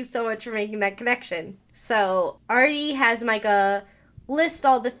 Thank you so much for making that connection. So, Artie has Micah list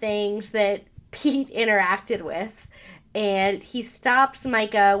all the things that Pete interacted with, and he stops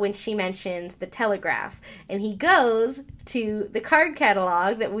Micah when she mentions the telegraph, and he goes to the card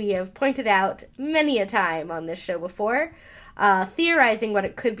catalog that we have pointed out many a time on this show before, theorizing what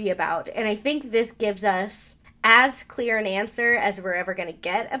it could be about. And I think this gives us as clear an answer as we're ever going to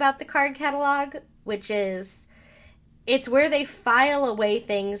get about the card catalog, which is, it's where they file away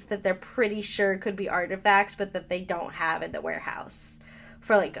things that they're pretty sure could be artifacts, but that they don't have in the warehouse,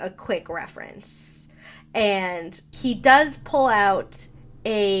 for like a quick reference. And he does pull out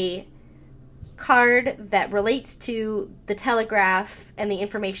a card that relates to the telegraph and the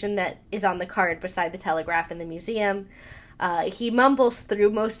information that is on the card beside the telegraph in the museum. He mumbles through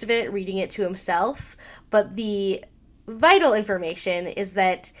most of it, reading it to himself, but the vital information is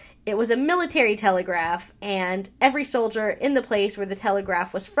that it was a military telegraph, and every soldier in the place where the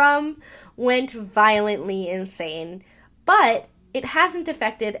telegraph was from went violently insane, but it hasn't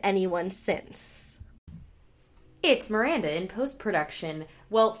affected anyone since. It's Miranda in post-production.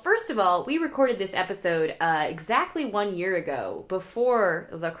 Well, first of all, we recorded this episode exactly 1 year ago, before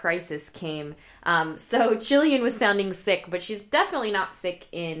the crisis came. So Jillian was sounding sick, but she's definitely not sick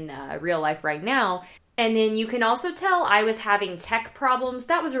in real life right now. And then you can also tell I was having tech problems.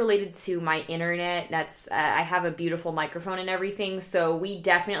 That was related to my internet. I have a beautiful microphone and everything, so we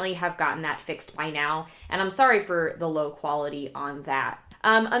definitely have gotten that fixed by now. And I'm sorry for the low quality on that.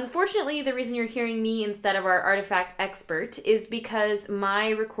 Unfortunately, the reason you're hearing me instead of our artifact expert is because my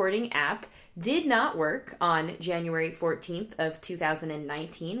recording app did not work on January 14th of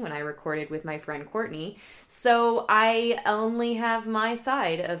 2019 when I recorded with my friend Courtney. So I only have my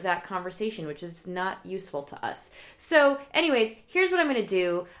side of that conversation, which is not useful to us. So anyways, here's what I'm going to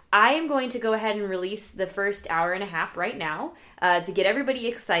do. I am going to go ahead and release the first hour and a half right now to get everybody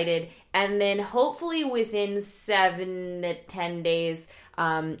excited. And then hopefully within 7 to 10 days,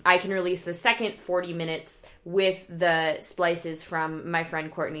 I can release the second 40 minutes with the splices from my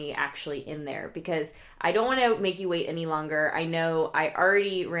friend Courtney actually in there, because I don't want to make you wait any longer. I know I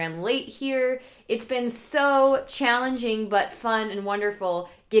already ran late here. It's been so challenging but fun and wonderful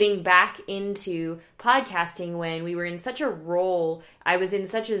getting back into podcasting when we were in such a role. I was in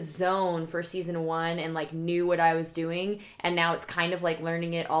such a zone for season 1 and like knew what I was doing, and now it's kind of like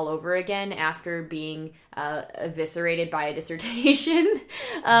learning it all over again after being eviscerated by a dissertation.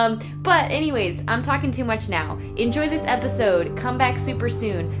 But anyways, I'm talking too much now. Enjoy this episode. Come back super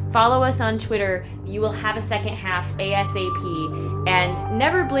soon. Follow us on Twitter. You will have a second half ASAP. And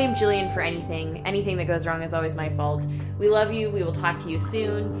never blame Jillian for anything. Anything that goes wrong is always my fault. We love you. We will talk to you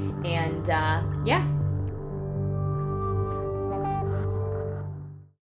soon. And yeah,